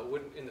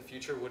in the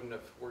future wouldn't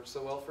have worked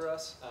so well for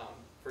us.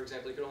 For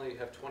example, you could only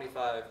have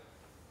 25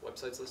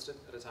 websites listed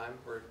at a time,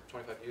 or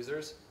 25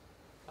 users.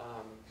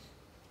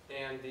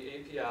 And the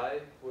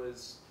API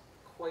was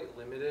quite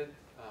limited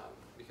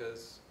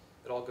because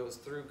it all goes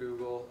through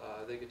Google.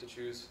 They get to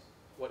choose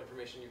what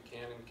information you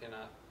can and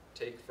cannot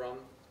take from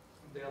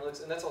the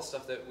analytics. And that's all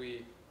stuff that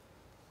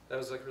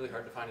was like really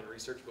hard to find in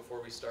research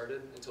before we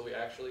started until we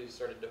actually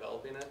started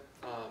developing it.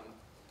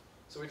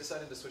 So we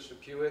decided to switch to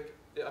Puic.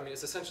 I mean,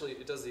 it's essentially,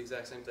 it does the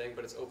exact same thing,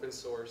 but it's open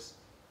source.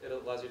 It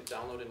allows you to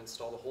download and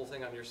install the whole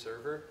thing on your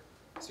server.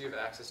 So you have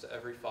access to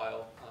every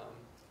file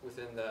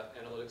within that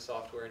analytics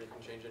software, and you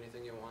can change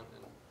anything you want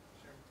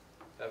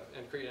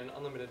and create an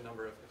unlimited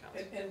number of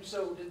accounts. And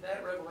so did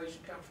that revelation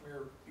come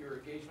from your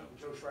engagement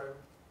with Joe Schreiber?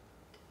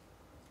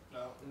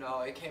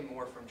 No, it came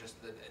more from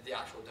just the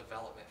actual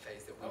development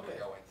phase that we Okay,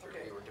 were going through.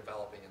 okay. We were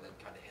developing and then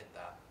kind of hit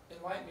that.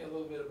 Enlighten me a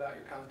little bit about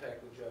your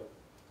contact with Joe.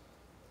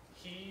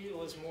 He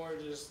was more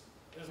just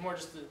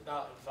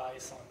about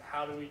advice on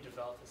how do we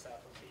develop this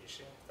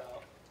application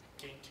without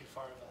getting too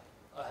far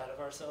ahead of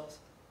ourselves.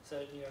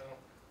 Said,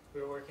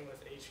 we were working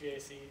with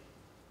HVAC,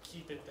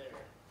 keep it there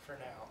for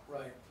now.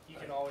 Right. You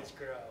can always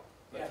grow,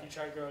 but Yeah. if you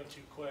try growing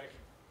too quick,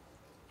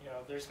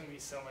 there's going to be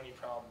so many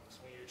problems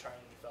when you're trying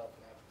to develop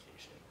an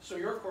application. So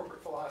your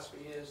corporate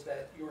philosophy is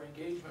that your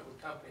engagement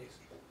with companies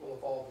will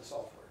evolve the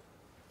software,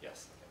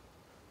 Yes.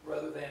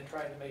 rather than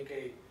trying to make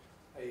a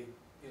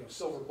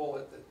silver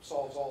bullet that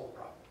solves all the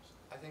problems.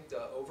 I think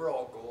the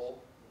overall goal,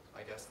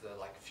 I guess the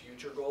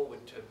future goal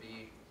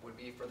would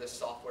be for this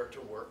software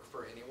to work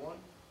for anyone.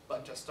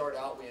 But to start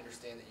out, we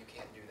understand that you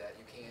can't do that.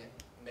 You can't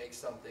make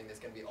something that's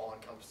going to be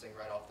all-encompassing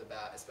right off the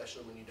bat,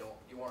 especially when you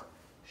aren't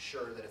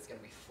sure that it's going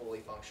to be fully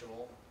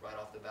functional right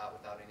off the bat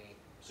without any.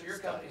 So your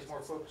company is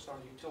more focused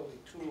on utility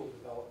tool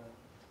development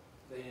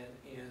than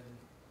in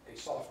a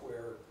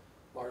software,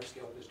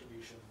 large-scale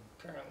distribution,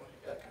 Currently,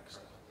 that kind of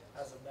stuff.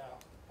 as of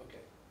now. Okay.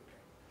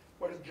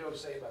 What did Joe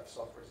say about the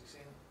software? Has he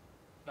seen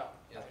it? No.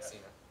 Yeah, not I've yet.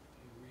 seen it.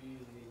 You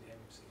really need to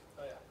have him see it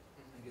Oh, yeah.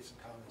 and get some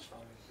comments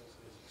from him because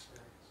of his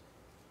experience.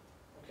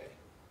 Okay.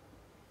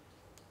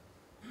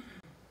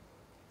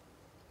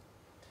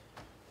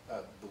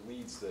 The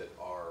leads that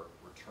are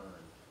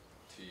returned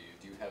to you,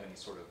 do you have any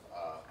sort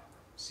of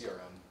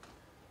CRM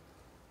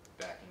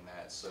backing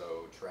that?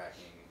 So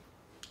tracking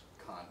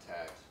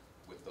contact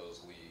with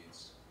those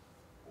leads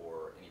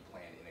or any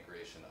planned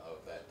integration of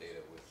that data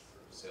with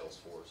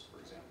Salesforce, for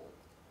example?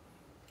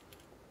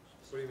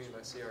 What do you mean by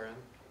CRM?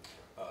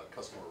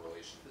 Customer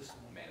relation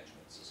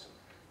management system.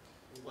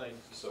 Like,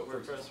 So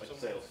we're for, like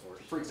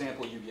Salesforce. for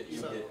example, you get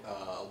So-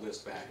 a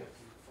list back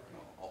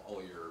of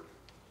all your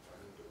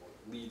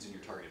leads in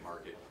your target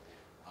market.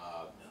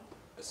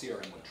 A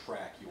CRM would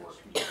track your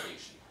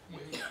communication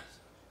with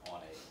on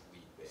a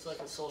lead basis. It's like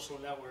a social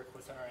network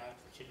within our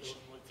application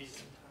with these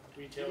do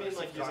you retailers. mean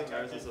like you've using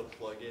ours contacted. as a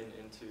plugin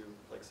into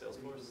like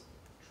Salesforce?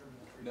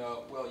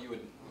 No, well, you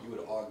would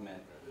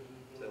augment.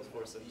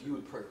 Salesforce into. You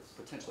would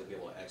potentially be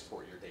able to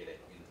export your data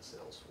into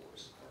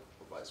Salesforce,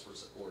 or vice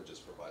versa, or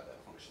just provide that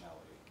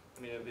functionality.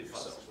 I mean, it'd be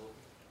yourself. possible.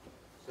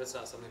 That's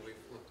not something we've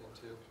looked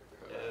into.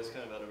 Yeah, it's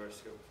kind of out of our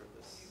scope for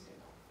this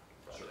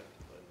project,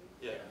 but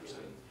yeah.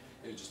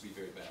 It would just be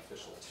very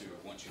beneficial to,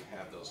 once you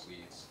have those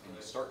leads and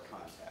you start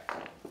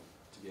contacting,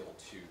 to be able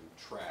to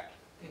track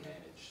and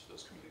manage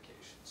those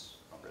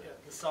communications. Yeah,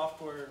 the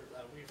software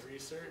that we've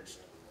researched,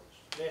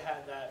 they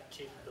had that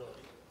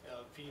capability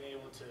of being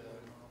able to,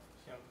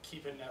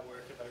 keep a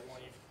network of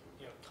everyone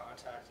you've,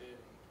 contacted,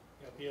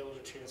 and, be able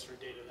to transfer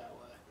data that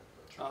way.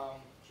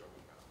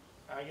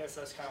 I guess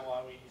that's kind of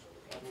why we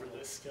went for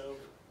this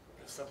scope.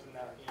 It's something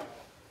that,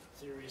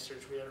 through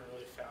research, we haven't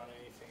really found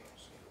anything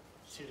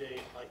to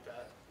date like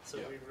that. So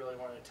Yeah. we really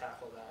wanted to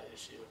tackle that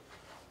issue.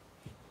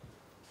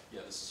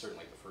 Yeah, this is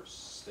certainly the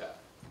first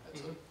step. That's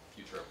Mhm. a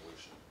future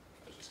evolution.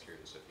 I was just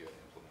curious if you had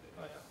implemented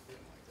Oh, yeah.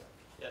 anything like that.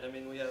 Yeah, and I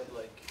mean, we have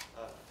like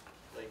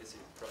legacy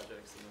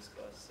projects in this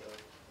class, so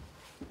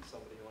if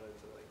somebody wanted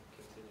to like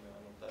continue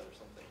on with that or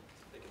something,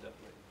 they could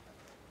definitely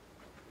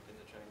look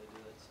into trying to do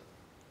that, so.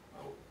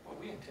 Well,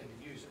 we intend to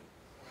use it.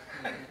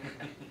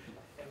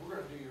 And we're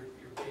going to do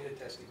your beta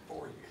testing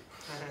for you.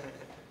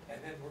 And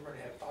then we're going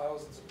to have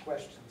thousands of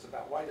questions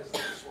about why doesn't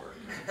this work?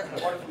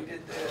 What if we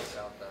did this?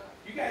 About that.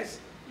 You guys,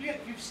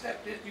 you've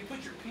stepped in, you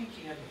put your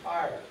pinky in the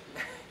fire.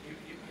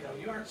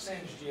 You aren't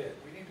singed yet.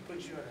 We need to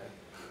put you in a.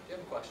 Do you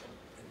have a question?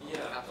 Yeah,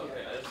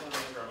 Absolutely. okay, I just want to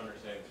make sure I'm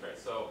understanding this right.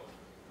 So,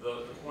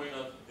 the point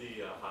of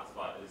the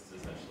hotspot is to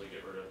essentially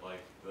get rid of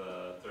like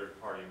the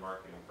third-party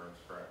marketing firms,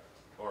 correct?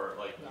 Or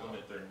like No.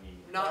 limit their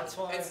needs? Not, That's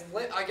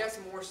why- I guess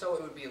more so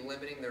it would be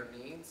limiting their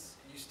needs.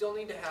 You still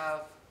need to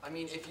have,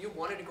 if you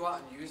wanted to go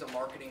out and use a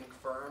marketing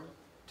firm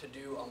to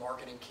do a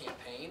marketing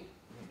campaign,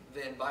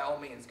 then by all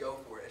means go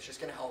for it. It's just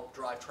gonna help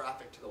drive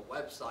traffic to the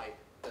website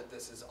that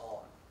this is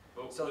on.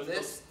 But So with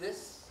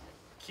this,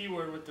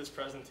 Keyword with this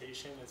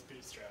presentation is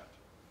bootstrap.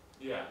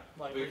 Yeah,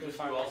 Like, we because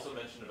define you it. also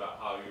mentioned about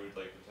how you would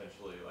like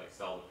potentially like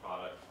sell the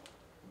product,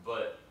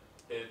 but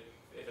if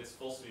it's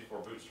supposed to be for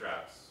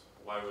bootstraps,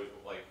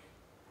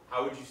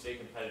 how would you stay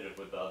competitive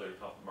with the other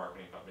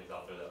marketing companies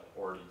out there that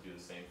already do the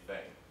same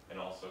thing and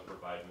also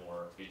provide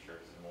more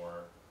features and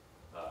more,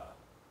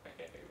 I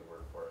can't think of the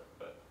word for it,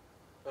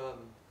 but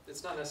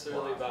It's not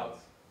necessarily more about,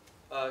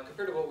 options?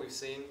 compared to what we've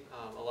seen,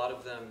 a lot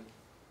of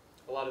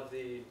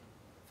the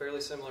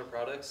fairly similar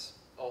products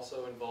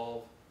also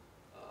involve,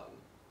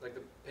 like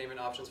the payment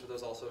options for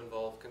those also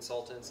involve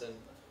consultants,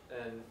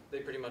 and they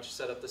pretty much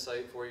set up the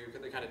site for you.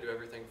 They kind of do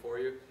everything for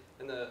you.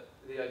 And the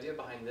idea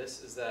behind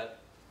this is that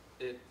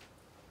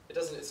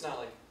it's not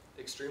like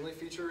extremely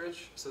feature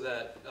rich, so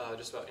that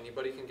just about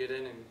anybody can get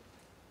in and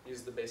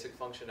use the basic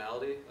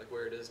functionality like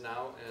where it is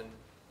now, and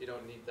you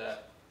don't need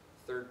that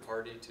third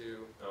party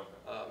to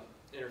Okay,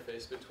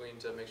 interface between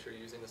to make sure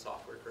you're using the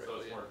software so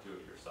correctly. it's more do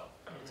it yourself.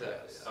 Exactly.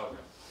 Yes. Yeah. Okay,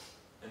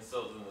 and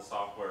so then the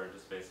software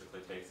just basically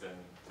takes in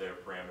their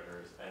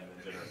parameters and then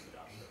generates the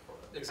document for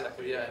them.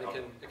 Exactly. Yeah, and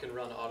Okay. it can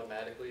run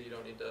automatically. You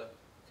don't need to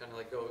kind of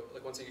like go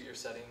like once you get your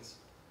settings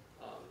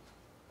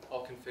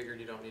all configured,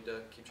 you don't need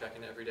to keep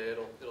checking it every day.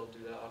 It'll do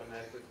that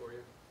automatically for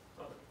you.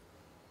 Okay.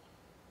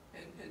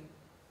 And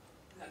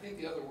I think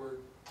the other word,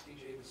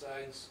 DJ,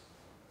 besides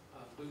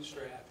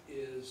bootstrap,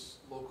 is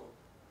local.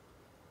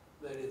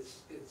 That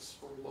it's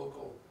for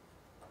local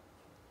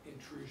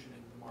intrusion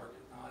into the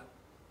market, not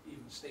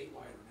even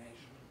statewide or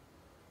national.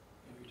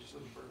 You know, you're just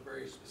looking for a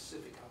very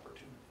specific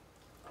opportunity.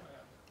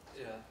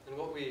 Yeah, and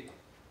what we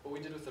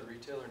did with the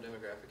retailer and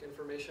demographic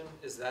information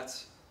is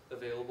that's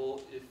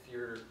available if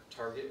your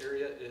target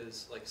area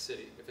is like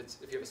city.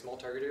 If you have a small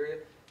target area,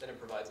 then it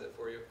provides that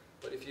for you.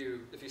 But if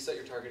you set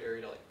your target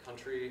area to like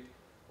country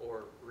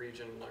or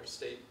region or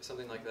state,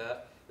 something like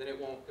that, then it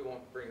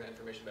won't bring that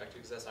information back to you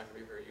because that's not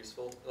going to be very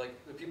useful. Like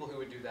the people who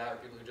would do that are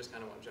people who just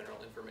kind of want general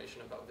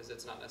information about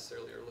visits, not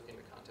necessarily are looking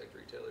to contact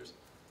retailers.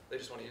 They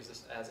just want to use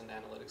this as an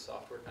analytics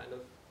software kind of.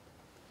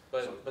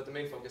 But the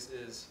main focus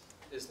is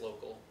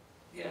local.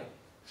 Yeah.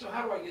 So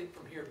how do I get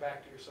from here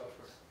back to your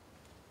software?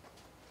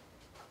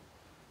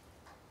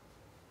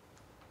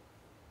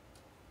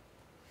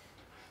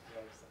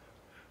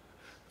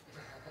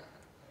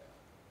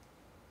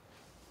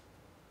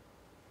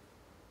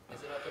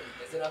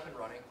 Is it up and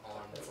running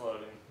on? It's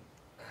loading.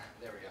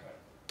 There we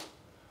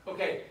go.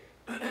 Okay,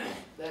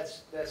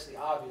 that's the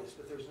obvious,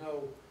 but there's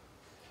no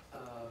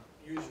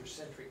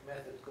user-centric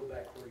method to go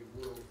back where you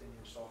were within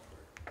your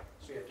software.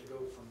 So you have to go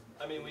from.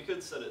 I mean, we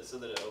could set it so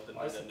that it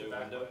opens in a new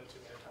window,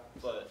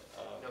 but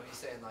No, he's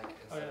saying like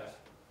Oh, instead yeah. of.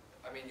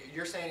 I mean,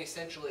 you're saying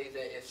essentially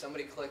that if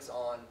somebody clicks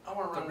on I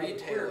want to the run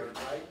another query, retailer,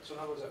 right? So in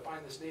other words, I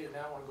find this data,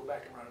 now I want to go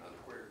back and run another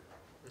query.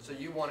 so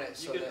you want it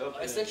so You could that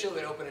open it. essentially it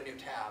would open a new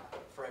tab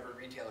for every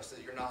retailer, so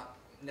that you're not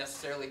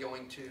necessarily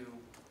going to,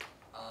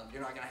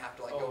 you're not going to have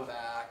to like go Oh.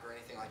 back or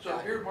anything like So if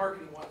that. Beard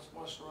Marketing wants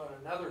to run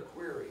another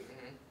query,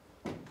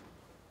 Mhm.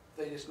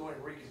 they just go in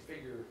and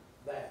reconfigure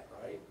that,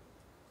 right?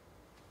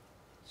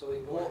 So they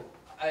can go Well,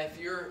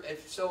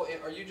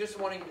 in. are you just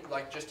wanting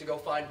like just to go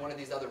find one of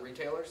these other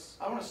retailers?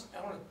 I want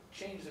to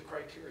change the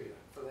criteria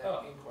for that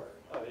Oh. inquiry.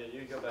 oh yeah,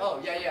 you go back.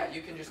 Oh, yeah,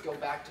 you can just go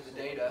back to the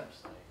data,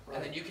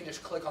 and then you can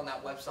just click on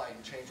that website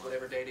and change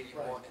whatever data you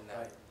Right, want in there.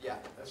 right. Yeah,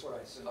 That's what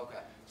I said. okay.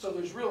 So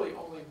there's really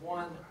only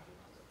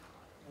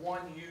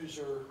one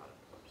user.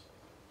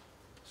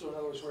 So in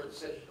other words, where it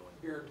said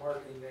Beard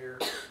Marketing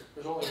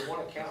there's only one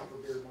account for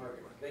Beard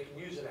Marketing. They can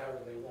use it however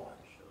they want.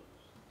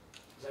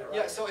 Is that right?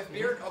 Yeah, so if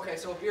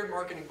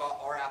BeardMarketing bought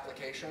our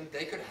application,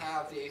 they could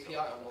have the API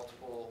on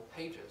multiple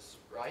pages,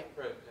 right?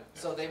 Right, yeah.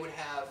 So they could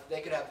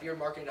have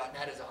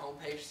beardmarketing.net as a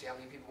homepage, see how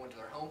many people went to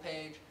their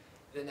homepage.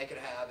 Then they could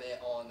have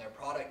it on their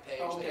product page.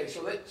 Oh, okay,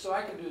 so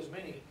I can do as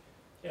many.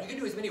 You can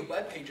do as many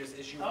web pages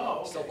as you Oh,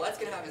 want. So okay. let's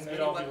have as And many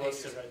they'd all be web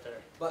pages. listed right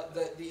there. But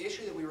the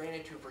issue that we ran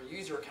into for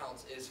user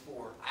accounts is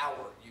for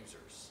our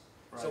users.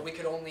 So Right. we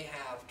could only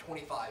have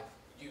 25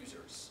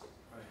 users.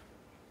 Right.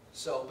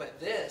 So, but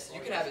this, you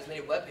can have as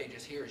many web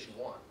pages here as you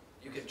want.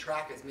 You can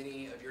track as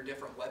many of your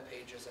different web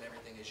pages and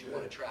everything as you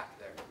want to track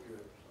there.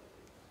 Good.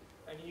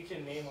 And you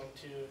can name them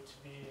too,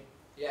 to be,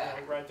 Yeah,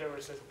 like right there where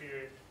it says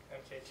Beard,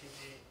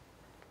 MKTG.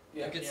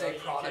 Yeah. you could you say know, you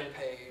product could-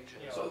 page.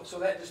 you know. So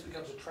that just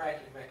becomes a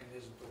tracking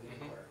mechanism for the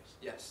Mhm. inquiries.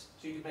 Yes.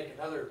 So you could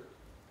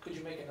could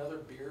you make another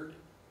beard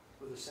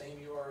with the same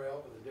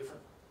URL with a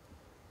different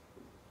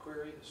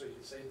query, so you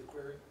could save the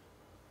query?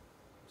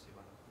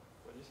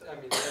 What did you say? I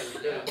mean, yeah,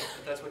 you Yeah, could.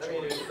 if that's what I you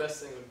mean, want. the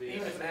best thing would be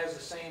Even if it has the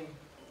same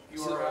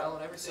URL URL?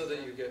 and everything. so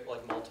that you get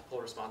like multiple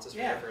responses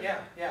from Yeah,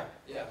 different.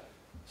 Yeah.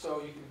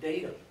 So you can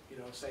date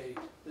them, say,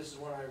 this is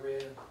when I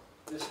read,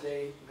 this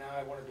date, now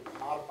I wanted to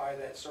modify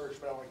that search,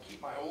 but I want to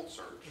keep my old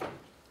search.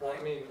 Well,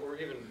 I mean, or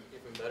even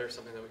better,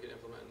 something that we could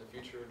implement in the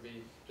future would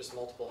be just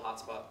multiple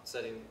hotspot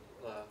setting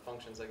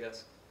functions, I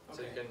guess.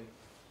 So you Okay. can,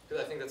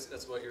 because I think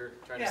that's what you're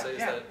trying to Yeah, say is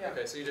yeah, that, yeah.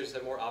 okay, so you just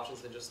have more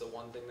options than just the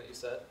one thing that you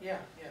set? Yeah,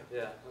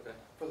 Yeah, okay.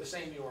 for the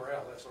same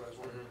URL, that's what I was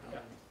wondering. Mhm. Yeah.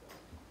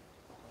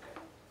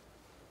 Okay.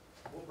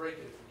 We'll break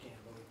it if we can,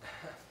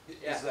 but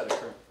Yeah. Is that a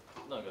current,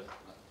 No, good.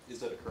 is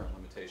that a current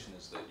limitation,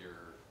 is that your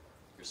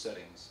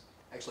settings,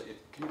 actually,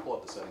 can you pull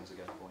up the settings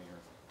again for one of your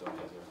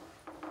domains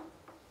there?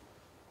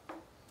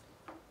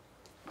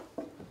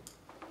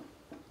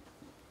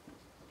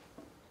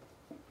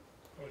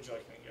 Where would you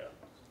like me to go?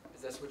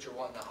 Is this what you're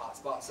wanting, the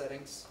hotspot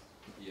settings?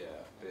 Yeah,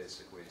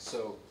 basically.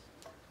 So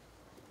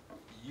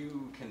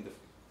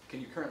can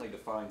you currently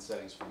define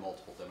settings for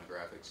multiple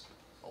demographics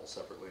all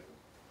separately?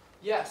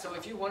 Yeah, so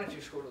if you wanted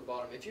to, scroll to the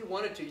bottom. If you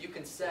wanted to, you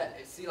can set,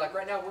 see like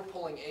right now we're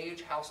pulling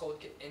age,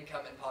 household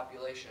income, and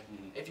population.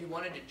 Mhm. If you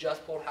wanted to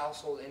just pull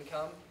household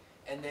income,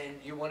 and then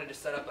you wanted to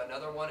set up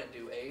another one and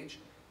do age,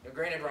 now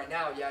granted right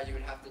now, yeah, you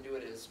would have to do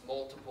it as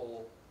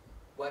multiple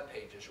web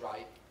pages,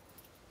 right?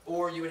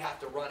 Or you would have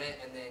to run it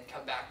and then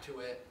come back to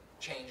it,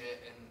 change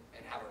it,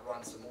 and have it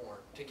run some more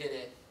to get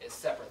it as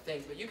separate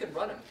things. But you can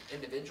run them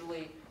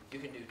individually, you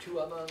can do two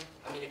of them.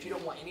 I mean, if you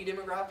don't want any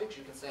demographics,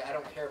 you can say, I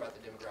don't care about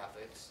the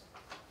demographics.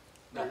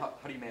 Now,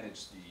 how do you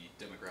manage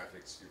the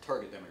demographics, your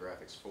target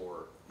demographics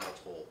for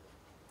multiple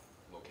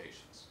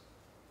locations?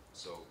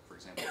 So, for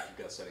example, if you've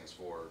got settings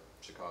for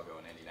Chicago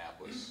and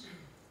Indianapolis,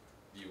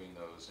 viewing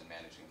those and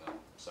managing them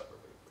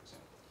separately, for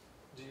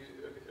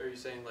example. Are you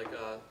saying like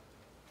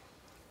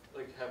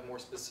have more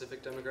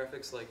specific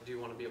demographics? Like, do you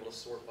want to be able to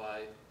sort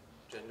by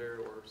gender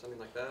or something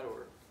like that,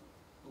 or?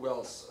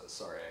 Well,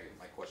 sorry,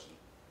 my question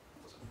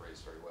wasn't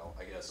phrased very well.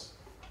 I guess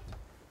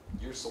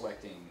you're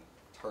selecting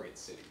target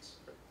cities,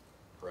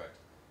 correct?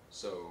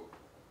 So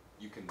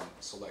you can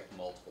select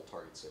multiple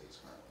target cities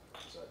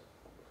currently. Is that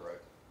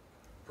correct?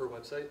 Per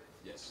website?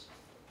 Yes.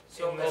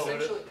 So in the,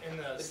 essentially, in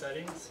the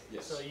settings,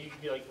 Yes. so you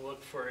could be like,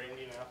 look for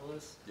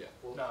Indianapolis? Yeah.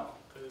 Well, No,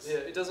 because yeah,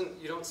 it doesn't,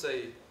 you don't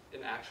say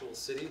an actual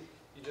city,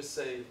 you just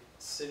say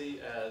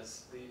city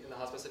as in the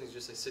hotspot settings, you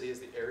just say city as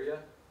the area,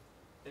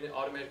 and it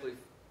automatically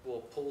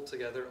will pull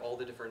together all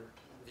the different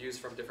views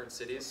from different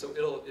cities. So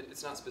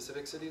it's not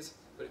specific cities,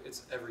 but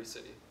it's every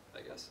city,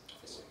 I guess.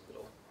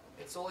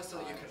 it's solely so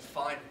that you can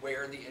find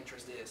where the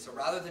interest is. So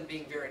rather than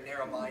being very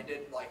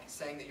narrow-minded, like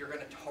saying that you're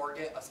going to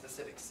target a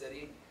specific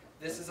city,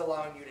 this is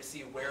allowing you to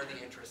see where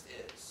the interest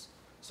is.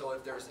 So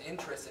if there's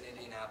interest in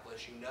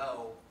Indianapolis,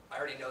 I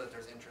already know that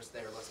there's interest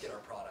there, let's get our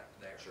product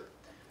there. Sure.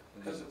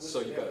 And then,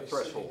 so you've got a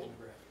threshold.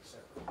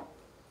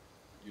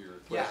 Your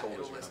Yeah, threshold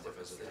it'll is your list number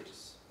of different visitors.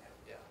 cities.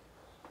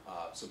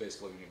 Yeah. So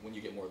basically, when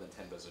you get more than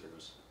 10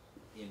 visitors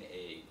in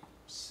a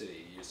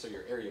city, so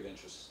your area of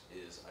interest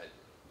is,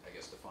 I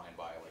guess, defined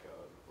by like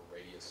a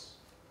radius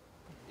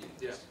in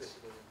Yeah, distance.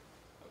 basically.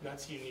 Okay.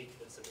 that's unique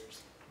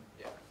visitors.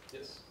 Yeah.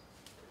 Yes.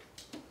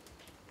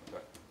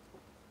 Okay.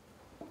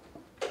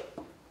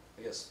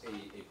 I guess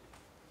a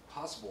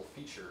possible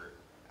feature,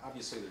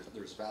 obviously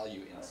there's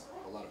value in,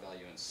 a lot of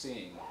value in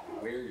seeing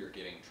where you're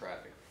getting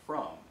traffic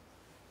from,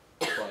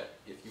 but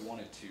if you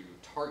wanted to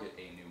target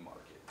a new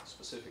market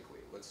specifically,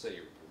 let's say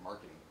your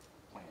marketing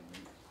plan,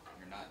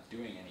 you're not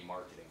doing any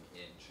marketing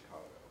in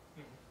Chicago,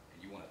 and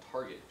you want to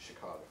target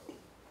Chicago,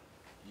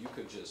 you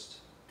could just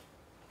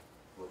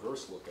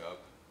reverse look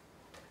up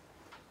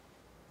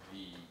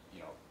the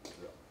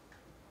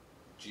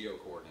geo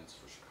coordinates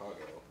for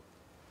Chicago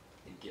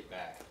and get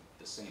back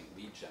the same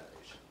lead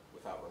generation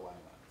without relying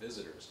on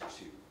visitors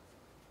to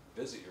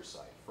visit your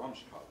site from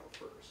Chicago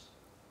first.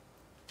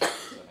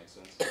 Does that make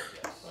sense?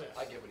 Yes, Oh, yeah.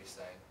 I get what he's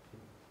saying.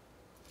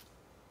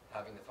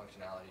 Having the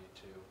functionality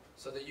to,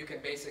 so that you can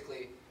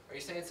basically, are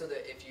you saying so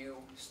that if you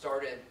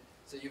started,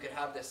 so you could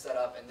have this set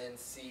up and then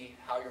see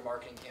how your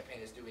marketing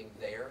campaign is doing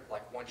there,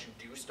 like once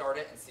you do start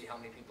it and see how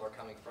many people are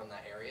coming from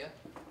that area?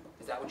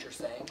 Is that what you're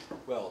saying?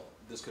 Well,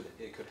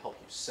 it could help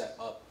you set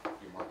up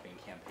your marketing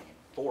campaign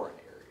for an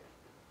area.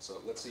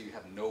 So let's say you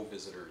have no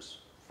visitors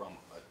from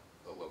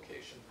a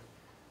location.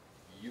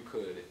 You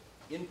could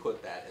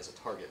input that as a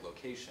target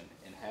location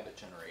and have it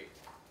generate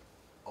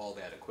all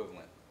that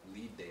equivalent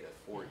lead data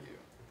for you.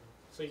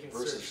 So you can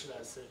Versus- search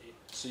that city.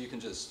 So you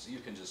can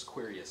just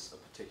query a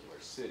particular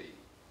city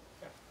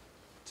Yeah.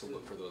 to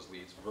look for those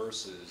leads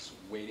versus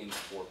waiting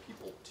for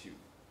people to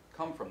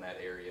come from that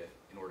area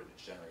in order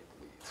to generate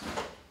the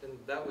leads. And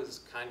that was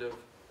kind of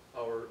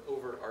our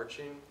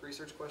overarching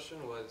research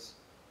question was,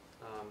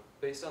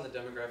 based on the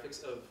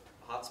demographics of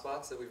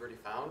hotspots that we've already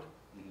found,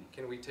 Mhm.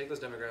 can we take those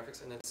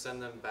demographics and then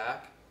send them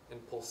back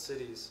and pull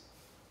cities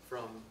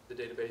from the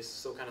database,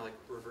 so kind of like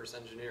reverse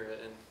engineer it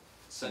and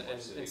Similar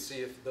and cities.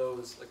 see if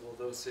those, like, will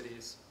those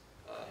cities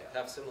Yeah.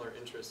 have similar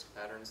interest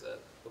patterns that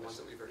the ones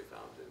that we've already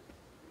found do.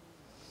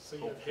 So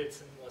you have hits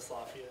in West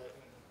Lafayette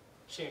and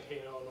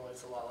Champaign, Illinois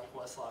is a lot like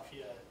West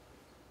Lafayette.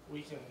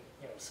 We can,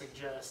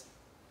 suggest,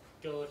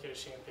 go look at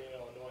Champaign,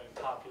 Illinois and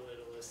populate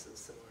a list of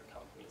similar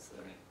companies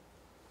there. Mhm.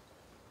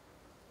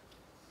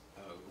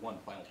 One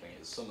final thing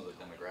is some of the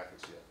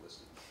demographics you have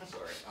listed.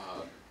 Sorry.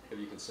 Have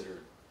you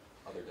considered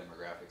other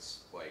demographics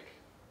like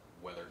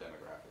weather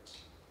demographics,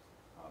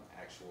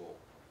 actual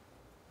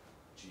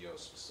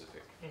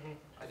geo-specific?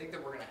 I think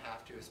that we're going to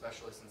have to,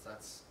 especially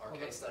since our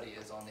Okay. case study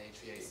is on the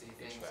HVAC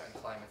things, HVAC. and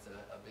climate's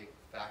a big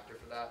factor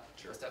for that.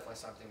 Sure. It's definitely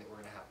something that we're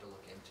going to have to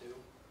look into.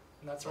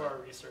 And that's where our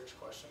research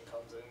question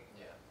comes in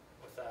Yeah.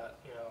 with that,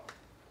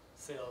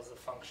 sales a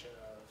function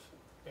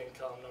of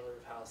income, number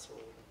of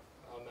household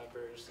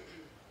members,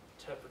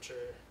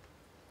 temperature,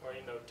 or,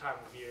 time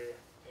of year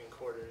and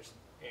quarters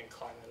and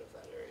climate of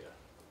that area.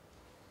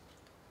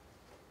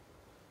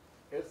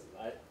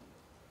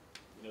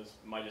 This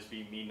might just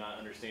be me not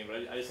understanding,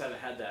 but I just haven't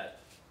had that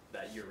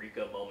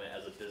eureka moment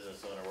as a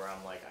business owner where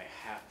I'm like,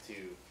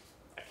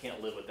 I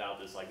can't live without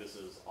this. Like, this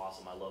is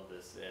awesome. I love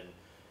this. And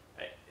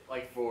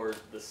like for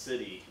the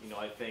city,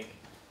 I think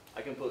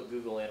I can put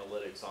Google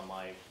Analytics on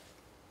my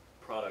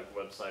product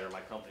website or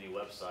my company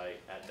website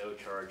at no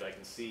charge. I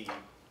can see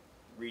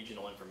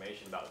regional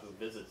information about who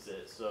visits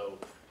it. So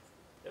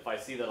if I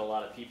see that a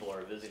lot of people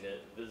are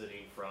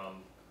visiting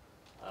from,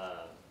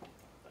 I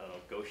don't know,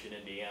 Goshen,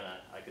 Indiana,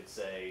 I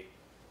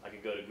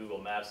could go to Google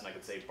Maps and I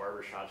could say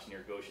barbershops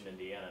near Goshen,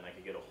 Indiana, and I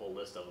could get a whole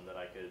list of them that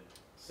I could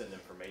send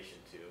information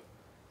to.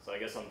 So I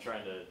guess I'm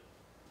trying to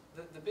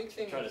The big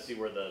thing trying to see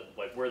where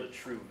the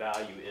true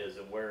value is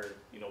and where,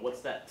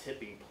 what's that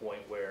tipping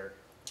point where,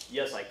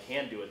 yes, I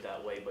can do it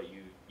that way, but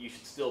you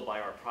should still buy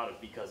our product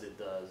because it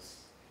does.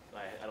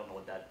 I don't know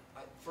what that.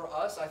 For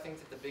us, I think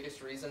that the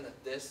biggest reason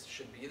that this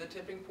should be the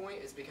tipping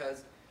point is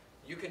because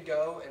you could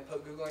go and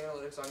put Google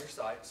Analytics on your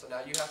site. So now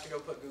you have to go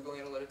put Google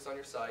Analytics on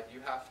your site. You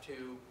have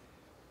to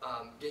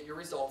get your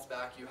results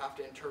back. You have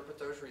to interpret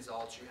those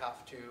results. You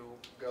have to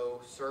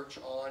go search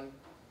on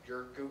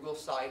your Google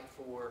site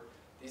for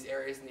these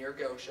areas near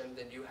Goshen.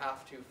 Then you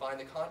have to find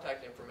the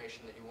contact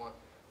information that you want.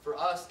 For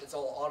us, it's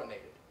all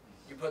automated.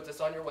 You put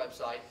this on your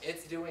website.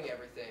 It's doing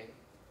everything.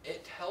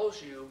 It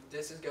tells you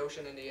this is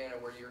Goshen, Indiana,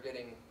 where you're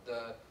getting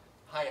the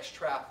highest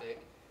traffic.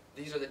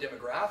 These are the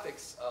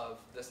demographics of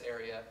this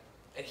area,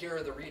 and here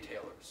are the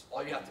retailers.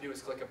 All you have to do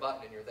is click a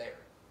button and you're there.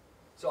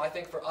 So I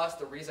think for us,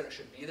 the reason it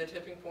should be the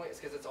tipping point is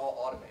because it's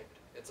all automated.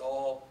 It's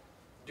all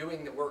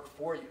doing the work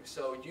for you.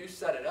 So you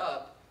set it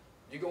up,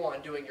 you go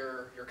on doing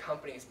your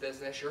company's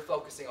business, you're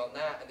focusing on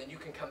that, and then you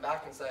can come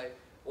back and say,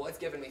 well, it's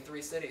given me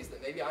 3 cities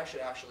that maybe I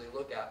should actually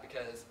look at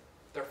because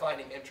they're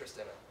finding interest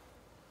in it.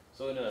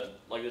 So in a,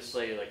 like let's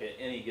say like in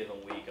any given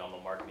week, I'm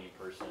a marketing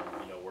person,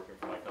 you know, working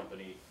for my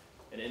company.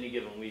 In any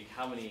given week,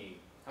 how many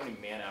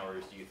man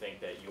hours do you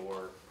think that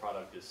your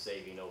product is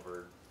saving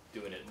over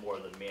doing it more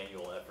the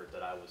manual effort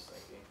that I was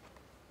thinking?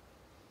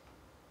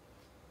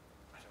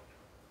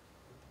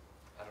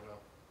 I don't know.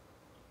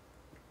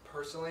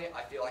 Personally,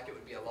 I feel like it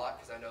would be a lot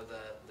because I know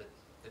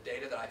the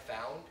data that I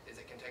found is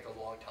it can take a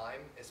long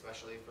time,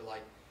 especially for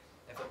like,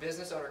 if a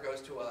business owner goes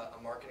to a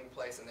marketing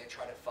place and they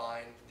try to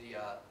find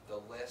the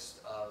list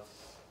of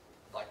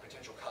like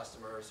potential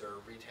customers or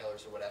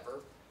retailers or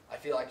whatever, I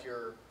feel like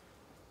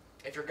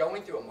if you're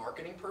going through a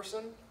marketing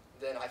person,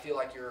 then I feel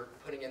like you're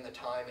putting in the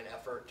time and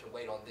effort to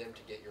wait on them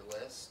to get your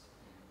list.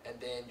 And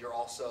then you're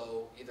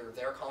also, either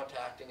they're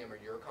contacting them or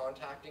you're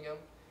contacting them.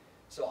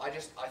 So I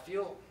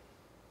feel,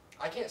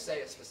 I can't say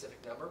a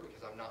specific number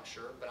because I'm not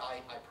sure, but I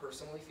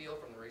personally feel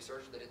from the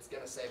research that it's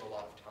going to save a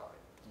lot of time.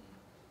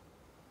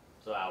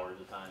 So hours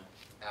of time.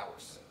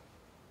 Hours,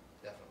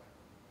 definitely.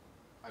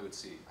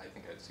 I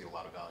think I'd see a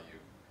lot of value,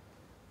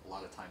 a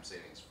lot of time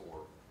savings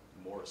for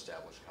more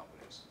established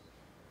companies.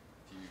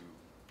 If you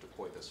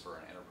deploy this for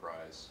an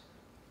enterprise,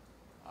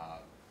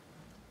 That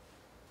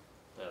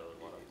was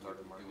one of the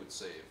target it market. would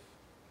save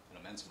an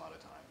immense amount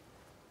of time.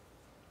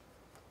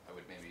 I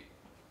would maybe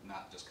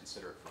not just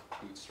consider it for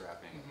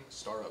bootstrapping a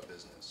startup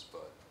business,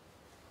 but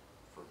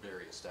for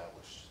very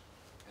established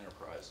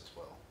enterprise as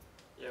well.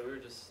 Yeah, we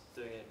were just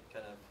doing it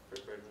kind of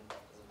for burden as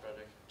a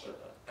project. Sure.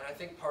 But, And I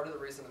think part of the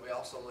reason that we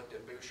also looked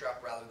at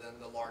Bootstrap rather than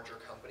the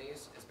larger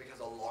companies is because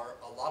a lot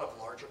of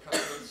larger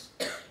companies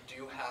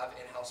do have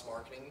in-house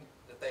marketing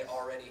that they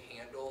already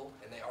handle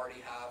and they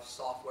already have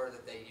software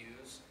that they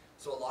use.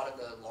 So a lot of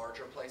the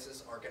larger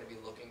places are going to be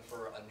looking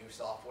for a new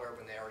software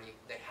when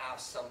they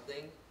have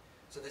something.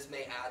 So this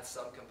may add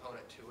some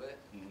component to it,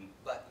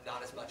 but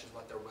not as much as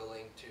what they're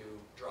willing to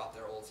drop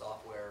their old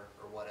software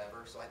or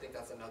whatever. So I think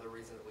that's another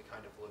reason that we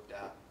kind of looked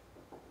at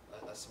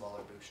a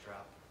smaller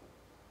Bootstrap.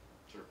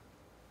 Sure.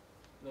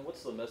 And then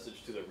what's the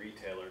message to the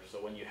retailer?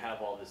 So when you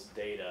have all this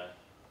data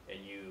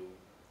and you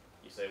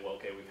say, well,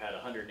 okay, we've had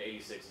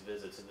 186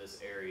 visits in this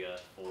area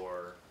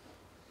for,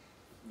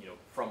 you know,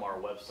 from our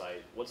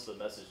website, what's the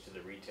message to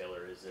the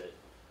retailer? Is it,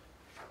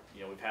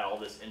 you know, we've had all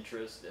this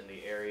interest in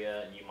the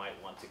area and you might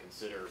want to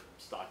consider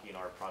stocking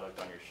our product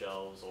on your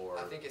shelves, or?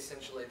 I think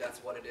essentially that's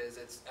what it is.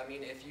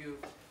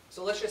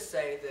 So let's just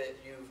say that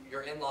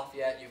you're in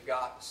Lafayette, you've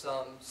got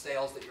some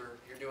sales that you're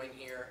doing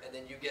here, and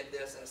then you get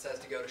this and it says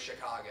to go to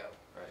Chicago.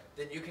 Right.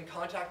 Then you can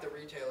contact the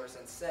retailers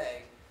and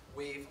say,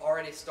 we've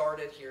already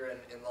started here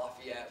in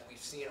Lafayette, we've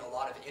seen a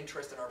lot of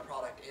interest in our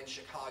product in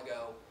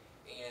Chicago,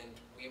 and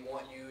we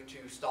want you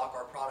to stock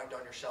our product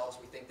on your shelves.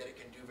 We think that it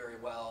can do very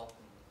well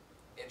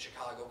in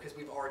Chicago because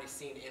we've already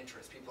seen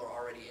interest. People are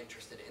already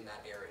interested in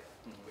that area.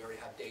 We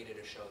already have data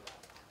to show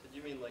that. did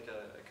you mean like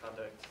a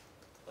contact,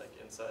 like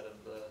inside of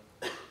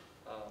the,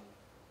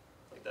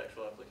 like the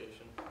actual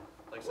application,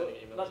 like Well, sending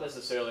emails? not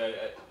necessarily.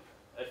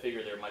 I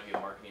figure there might be a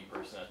marketing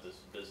person at this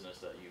business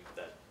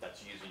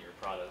that's using your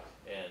product,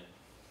 and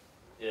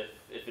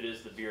if it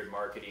is the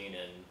BeardMarketing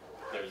and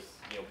there's,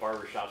 you know,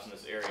 barbershops in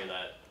this area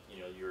that,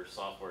 you know, your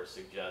software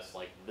suggests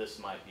like this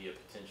might be a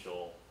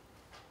potential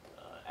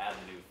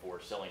avenue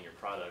for selling your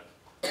product,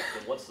 then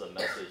what's the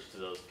message to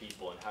those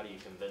people and how do you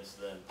convince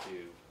them to,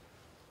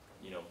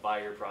 you know,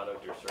 buy your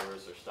product or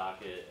service or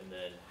stock it, and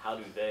then how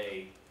do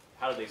they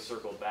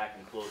circle back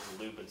and close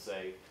the loop and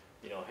say,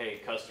 you know, hey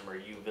customer,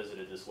 you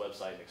visited this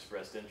website and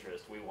expressed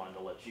interest, we wanted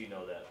to let you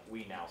know that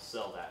we now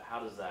sell that. How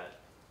does that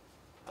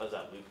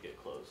loop get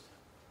closed?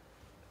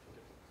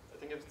 I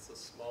think if it's a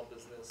small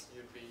business,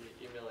 you'd be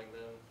emailing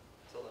them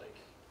to like,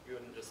 you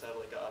wouldn't just have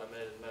like an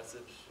automated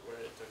message where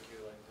it took you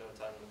like no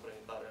time to put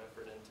any thought or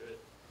effort into it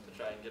to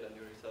try and get a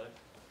new retailer.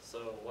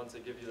 So once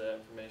they give you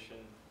that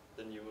information,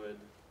 then you would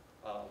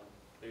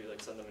maybe like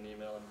send them an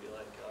email and be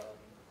like,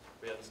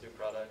 we have this new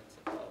product,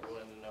 we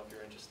wanted to know if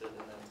you're interested,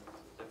 and then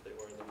if they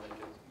were, then they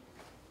could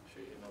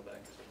shoot you an email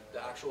back or something.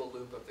 The actual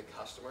loop of the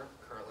customer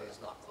currently is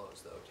not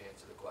closed though, to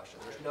answer the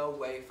question. There's no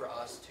way for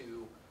us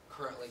to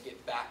currently get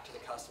back to the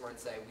customer and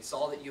say, we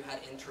saw that you had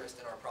interest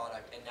in our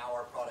product and now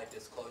our product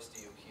is close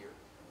to you here.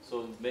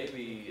 So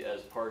maybe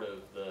as part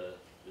of the,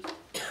 just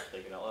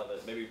thinking out loud,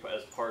 that maybe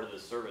as part of the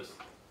service,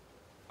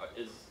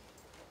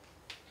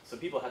 so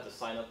people have to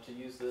sign up to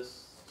use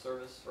this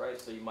service, right?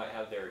 So you might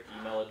have their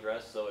email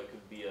address, so it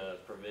could be a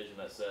provision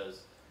that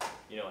says,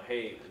 you know,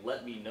 hey,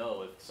 let me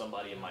know if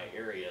somebody in my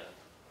area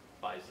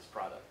buys this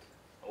product,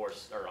 or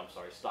I'm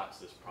sorry, stocks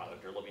this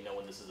product, or let me know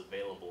when this is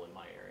available in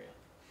my area.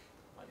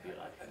 Might be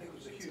like. I think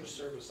there's a huge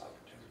service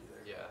opportunity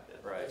there. Yeah.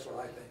 Right. That's what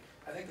I think.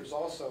 I think there's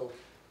also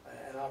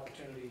an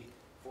opportunity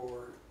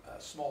for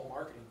small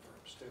marketing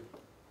firms too.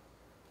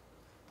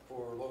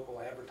 For local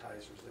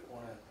advertisers that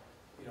want to,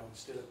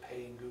 instead of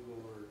paying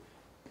Google or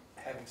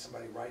having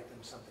somebody write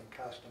them something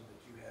custom, that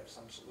you have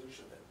some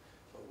solution that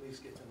will at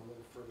least get them a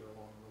little further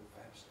along, a little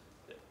faster.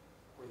 Yeah.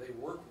 Where they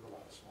work with a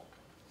lot of small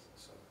companies.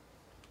 So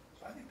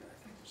I think there's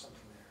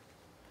something there.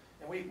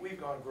 And we've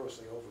gone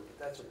grossly over, but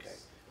that's okay.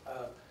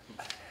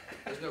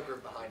 There's no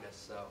group behind us,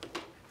 so.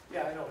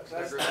 Yeah, I know. So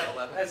There's a group of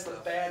 11, that's the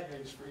so. bad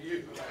news for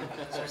you. We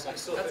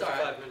still have That's all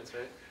right. 55 minutes,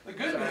 right? The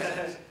good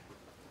news is,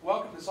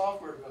 welcome to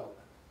software development.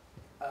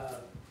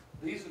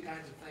 These are the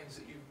kinds of things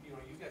that you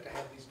got to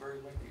have these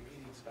very lengthy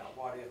meetings about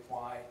what if,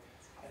 why,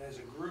 and as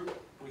a group,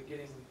 we're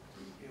getting,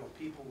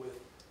 people with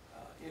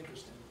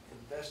interest in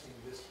investing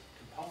in this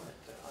component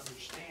to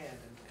understand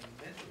and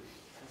mentor you.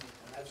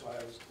 And that's why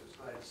I was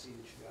glad to see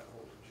that you got a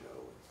hold of Joe,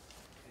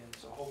 and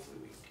so hopefully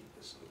we can keep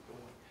this loop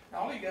going.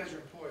 Now, all you guys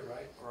are employed,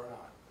 right, or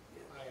not?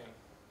 Yeah. I am.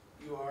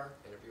 You are?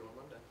 Interview on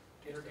Monday.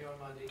 Interview on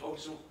Monday. Oh,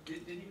 so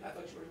did you? I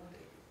thought you were on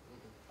Monday.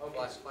 Mm-hmm.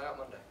 Okay. Fly out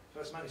Monday. So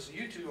that's Monday. So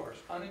you two are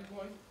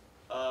unemployed?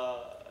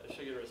 I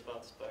should get a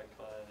response back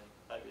by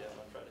IBM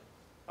on Friday.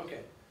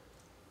 Okay.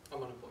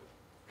 I'm unemployed.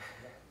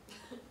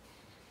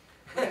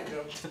 Go ahead,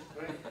 Joe.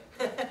 Go ahead.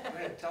 Go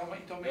ahead. Tell them what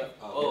you told me. Yeah,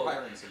 we're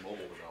hiring some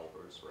mobile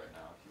developers right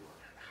now, if you are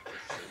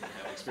interested and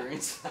have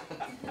experience.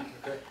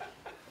 There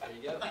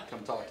you go.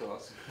 Come talk to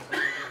us.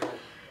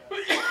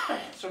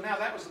 So now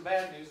that was the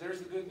bad news. There's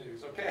the good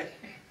news, okay?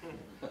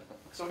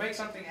 So make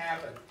something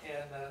happen.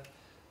 And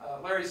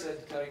Larry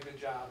said, good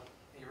job.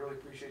 He really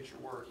appreciates your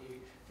work.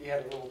 He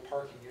had a little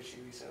parking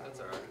issue. He said, I'm That's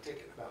going to all get a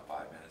ticket in about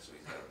 5 minutes, so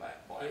he's got a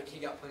blank. He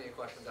got plenty of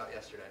questions out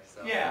yesterday,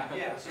 so. Yeah,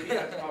 so he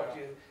got to talk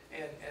to you.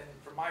 And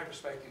from my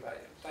perspective,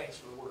 thanks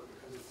for the work,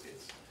 because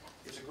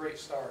it's a great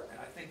start. And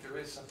I think there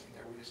is something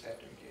there. We just have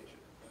to engage it.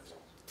 That's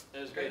all.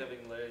 It was great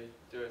having Larry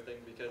do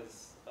everything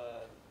because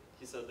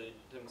he said that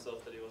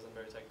himself that he wasn't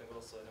very technical,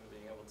 so him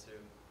being able to,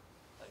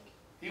 like.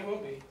 He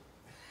will be.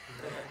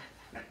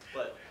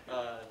 But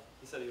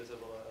he said he was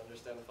able to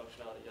understand the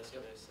functionality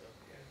yesterday, so.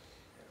 Yeah.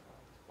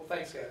 Well,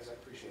 thanks, guys. I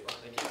appreciate it.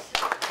 Thank you.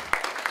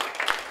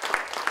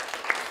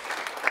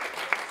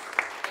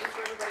 Thanks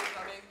for everybody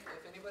coming.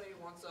 If anybody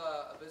wants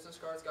a business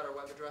card, it's got our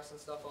web address and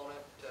stuff on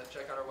it, to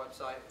check out our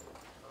website.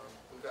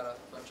 We've got a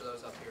bunch of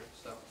those up here,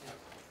 so.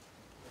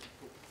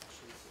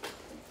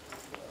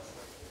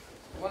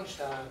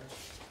 Lunchtime.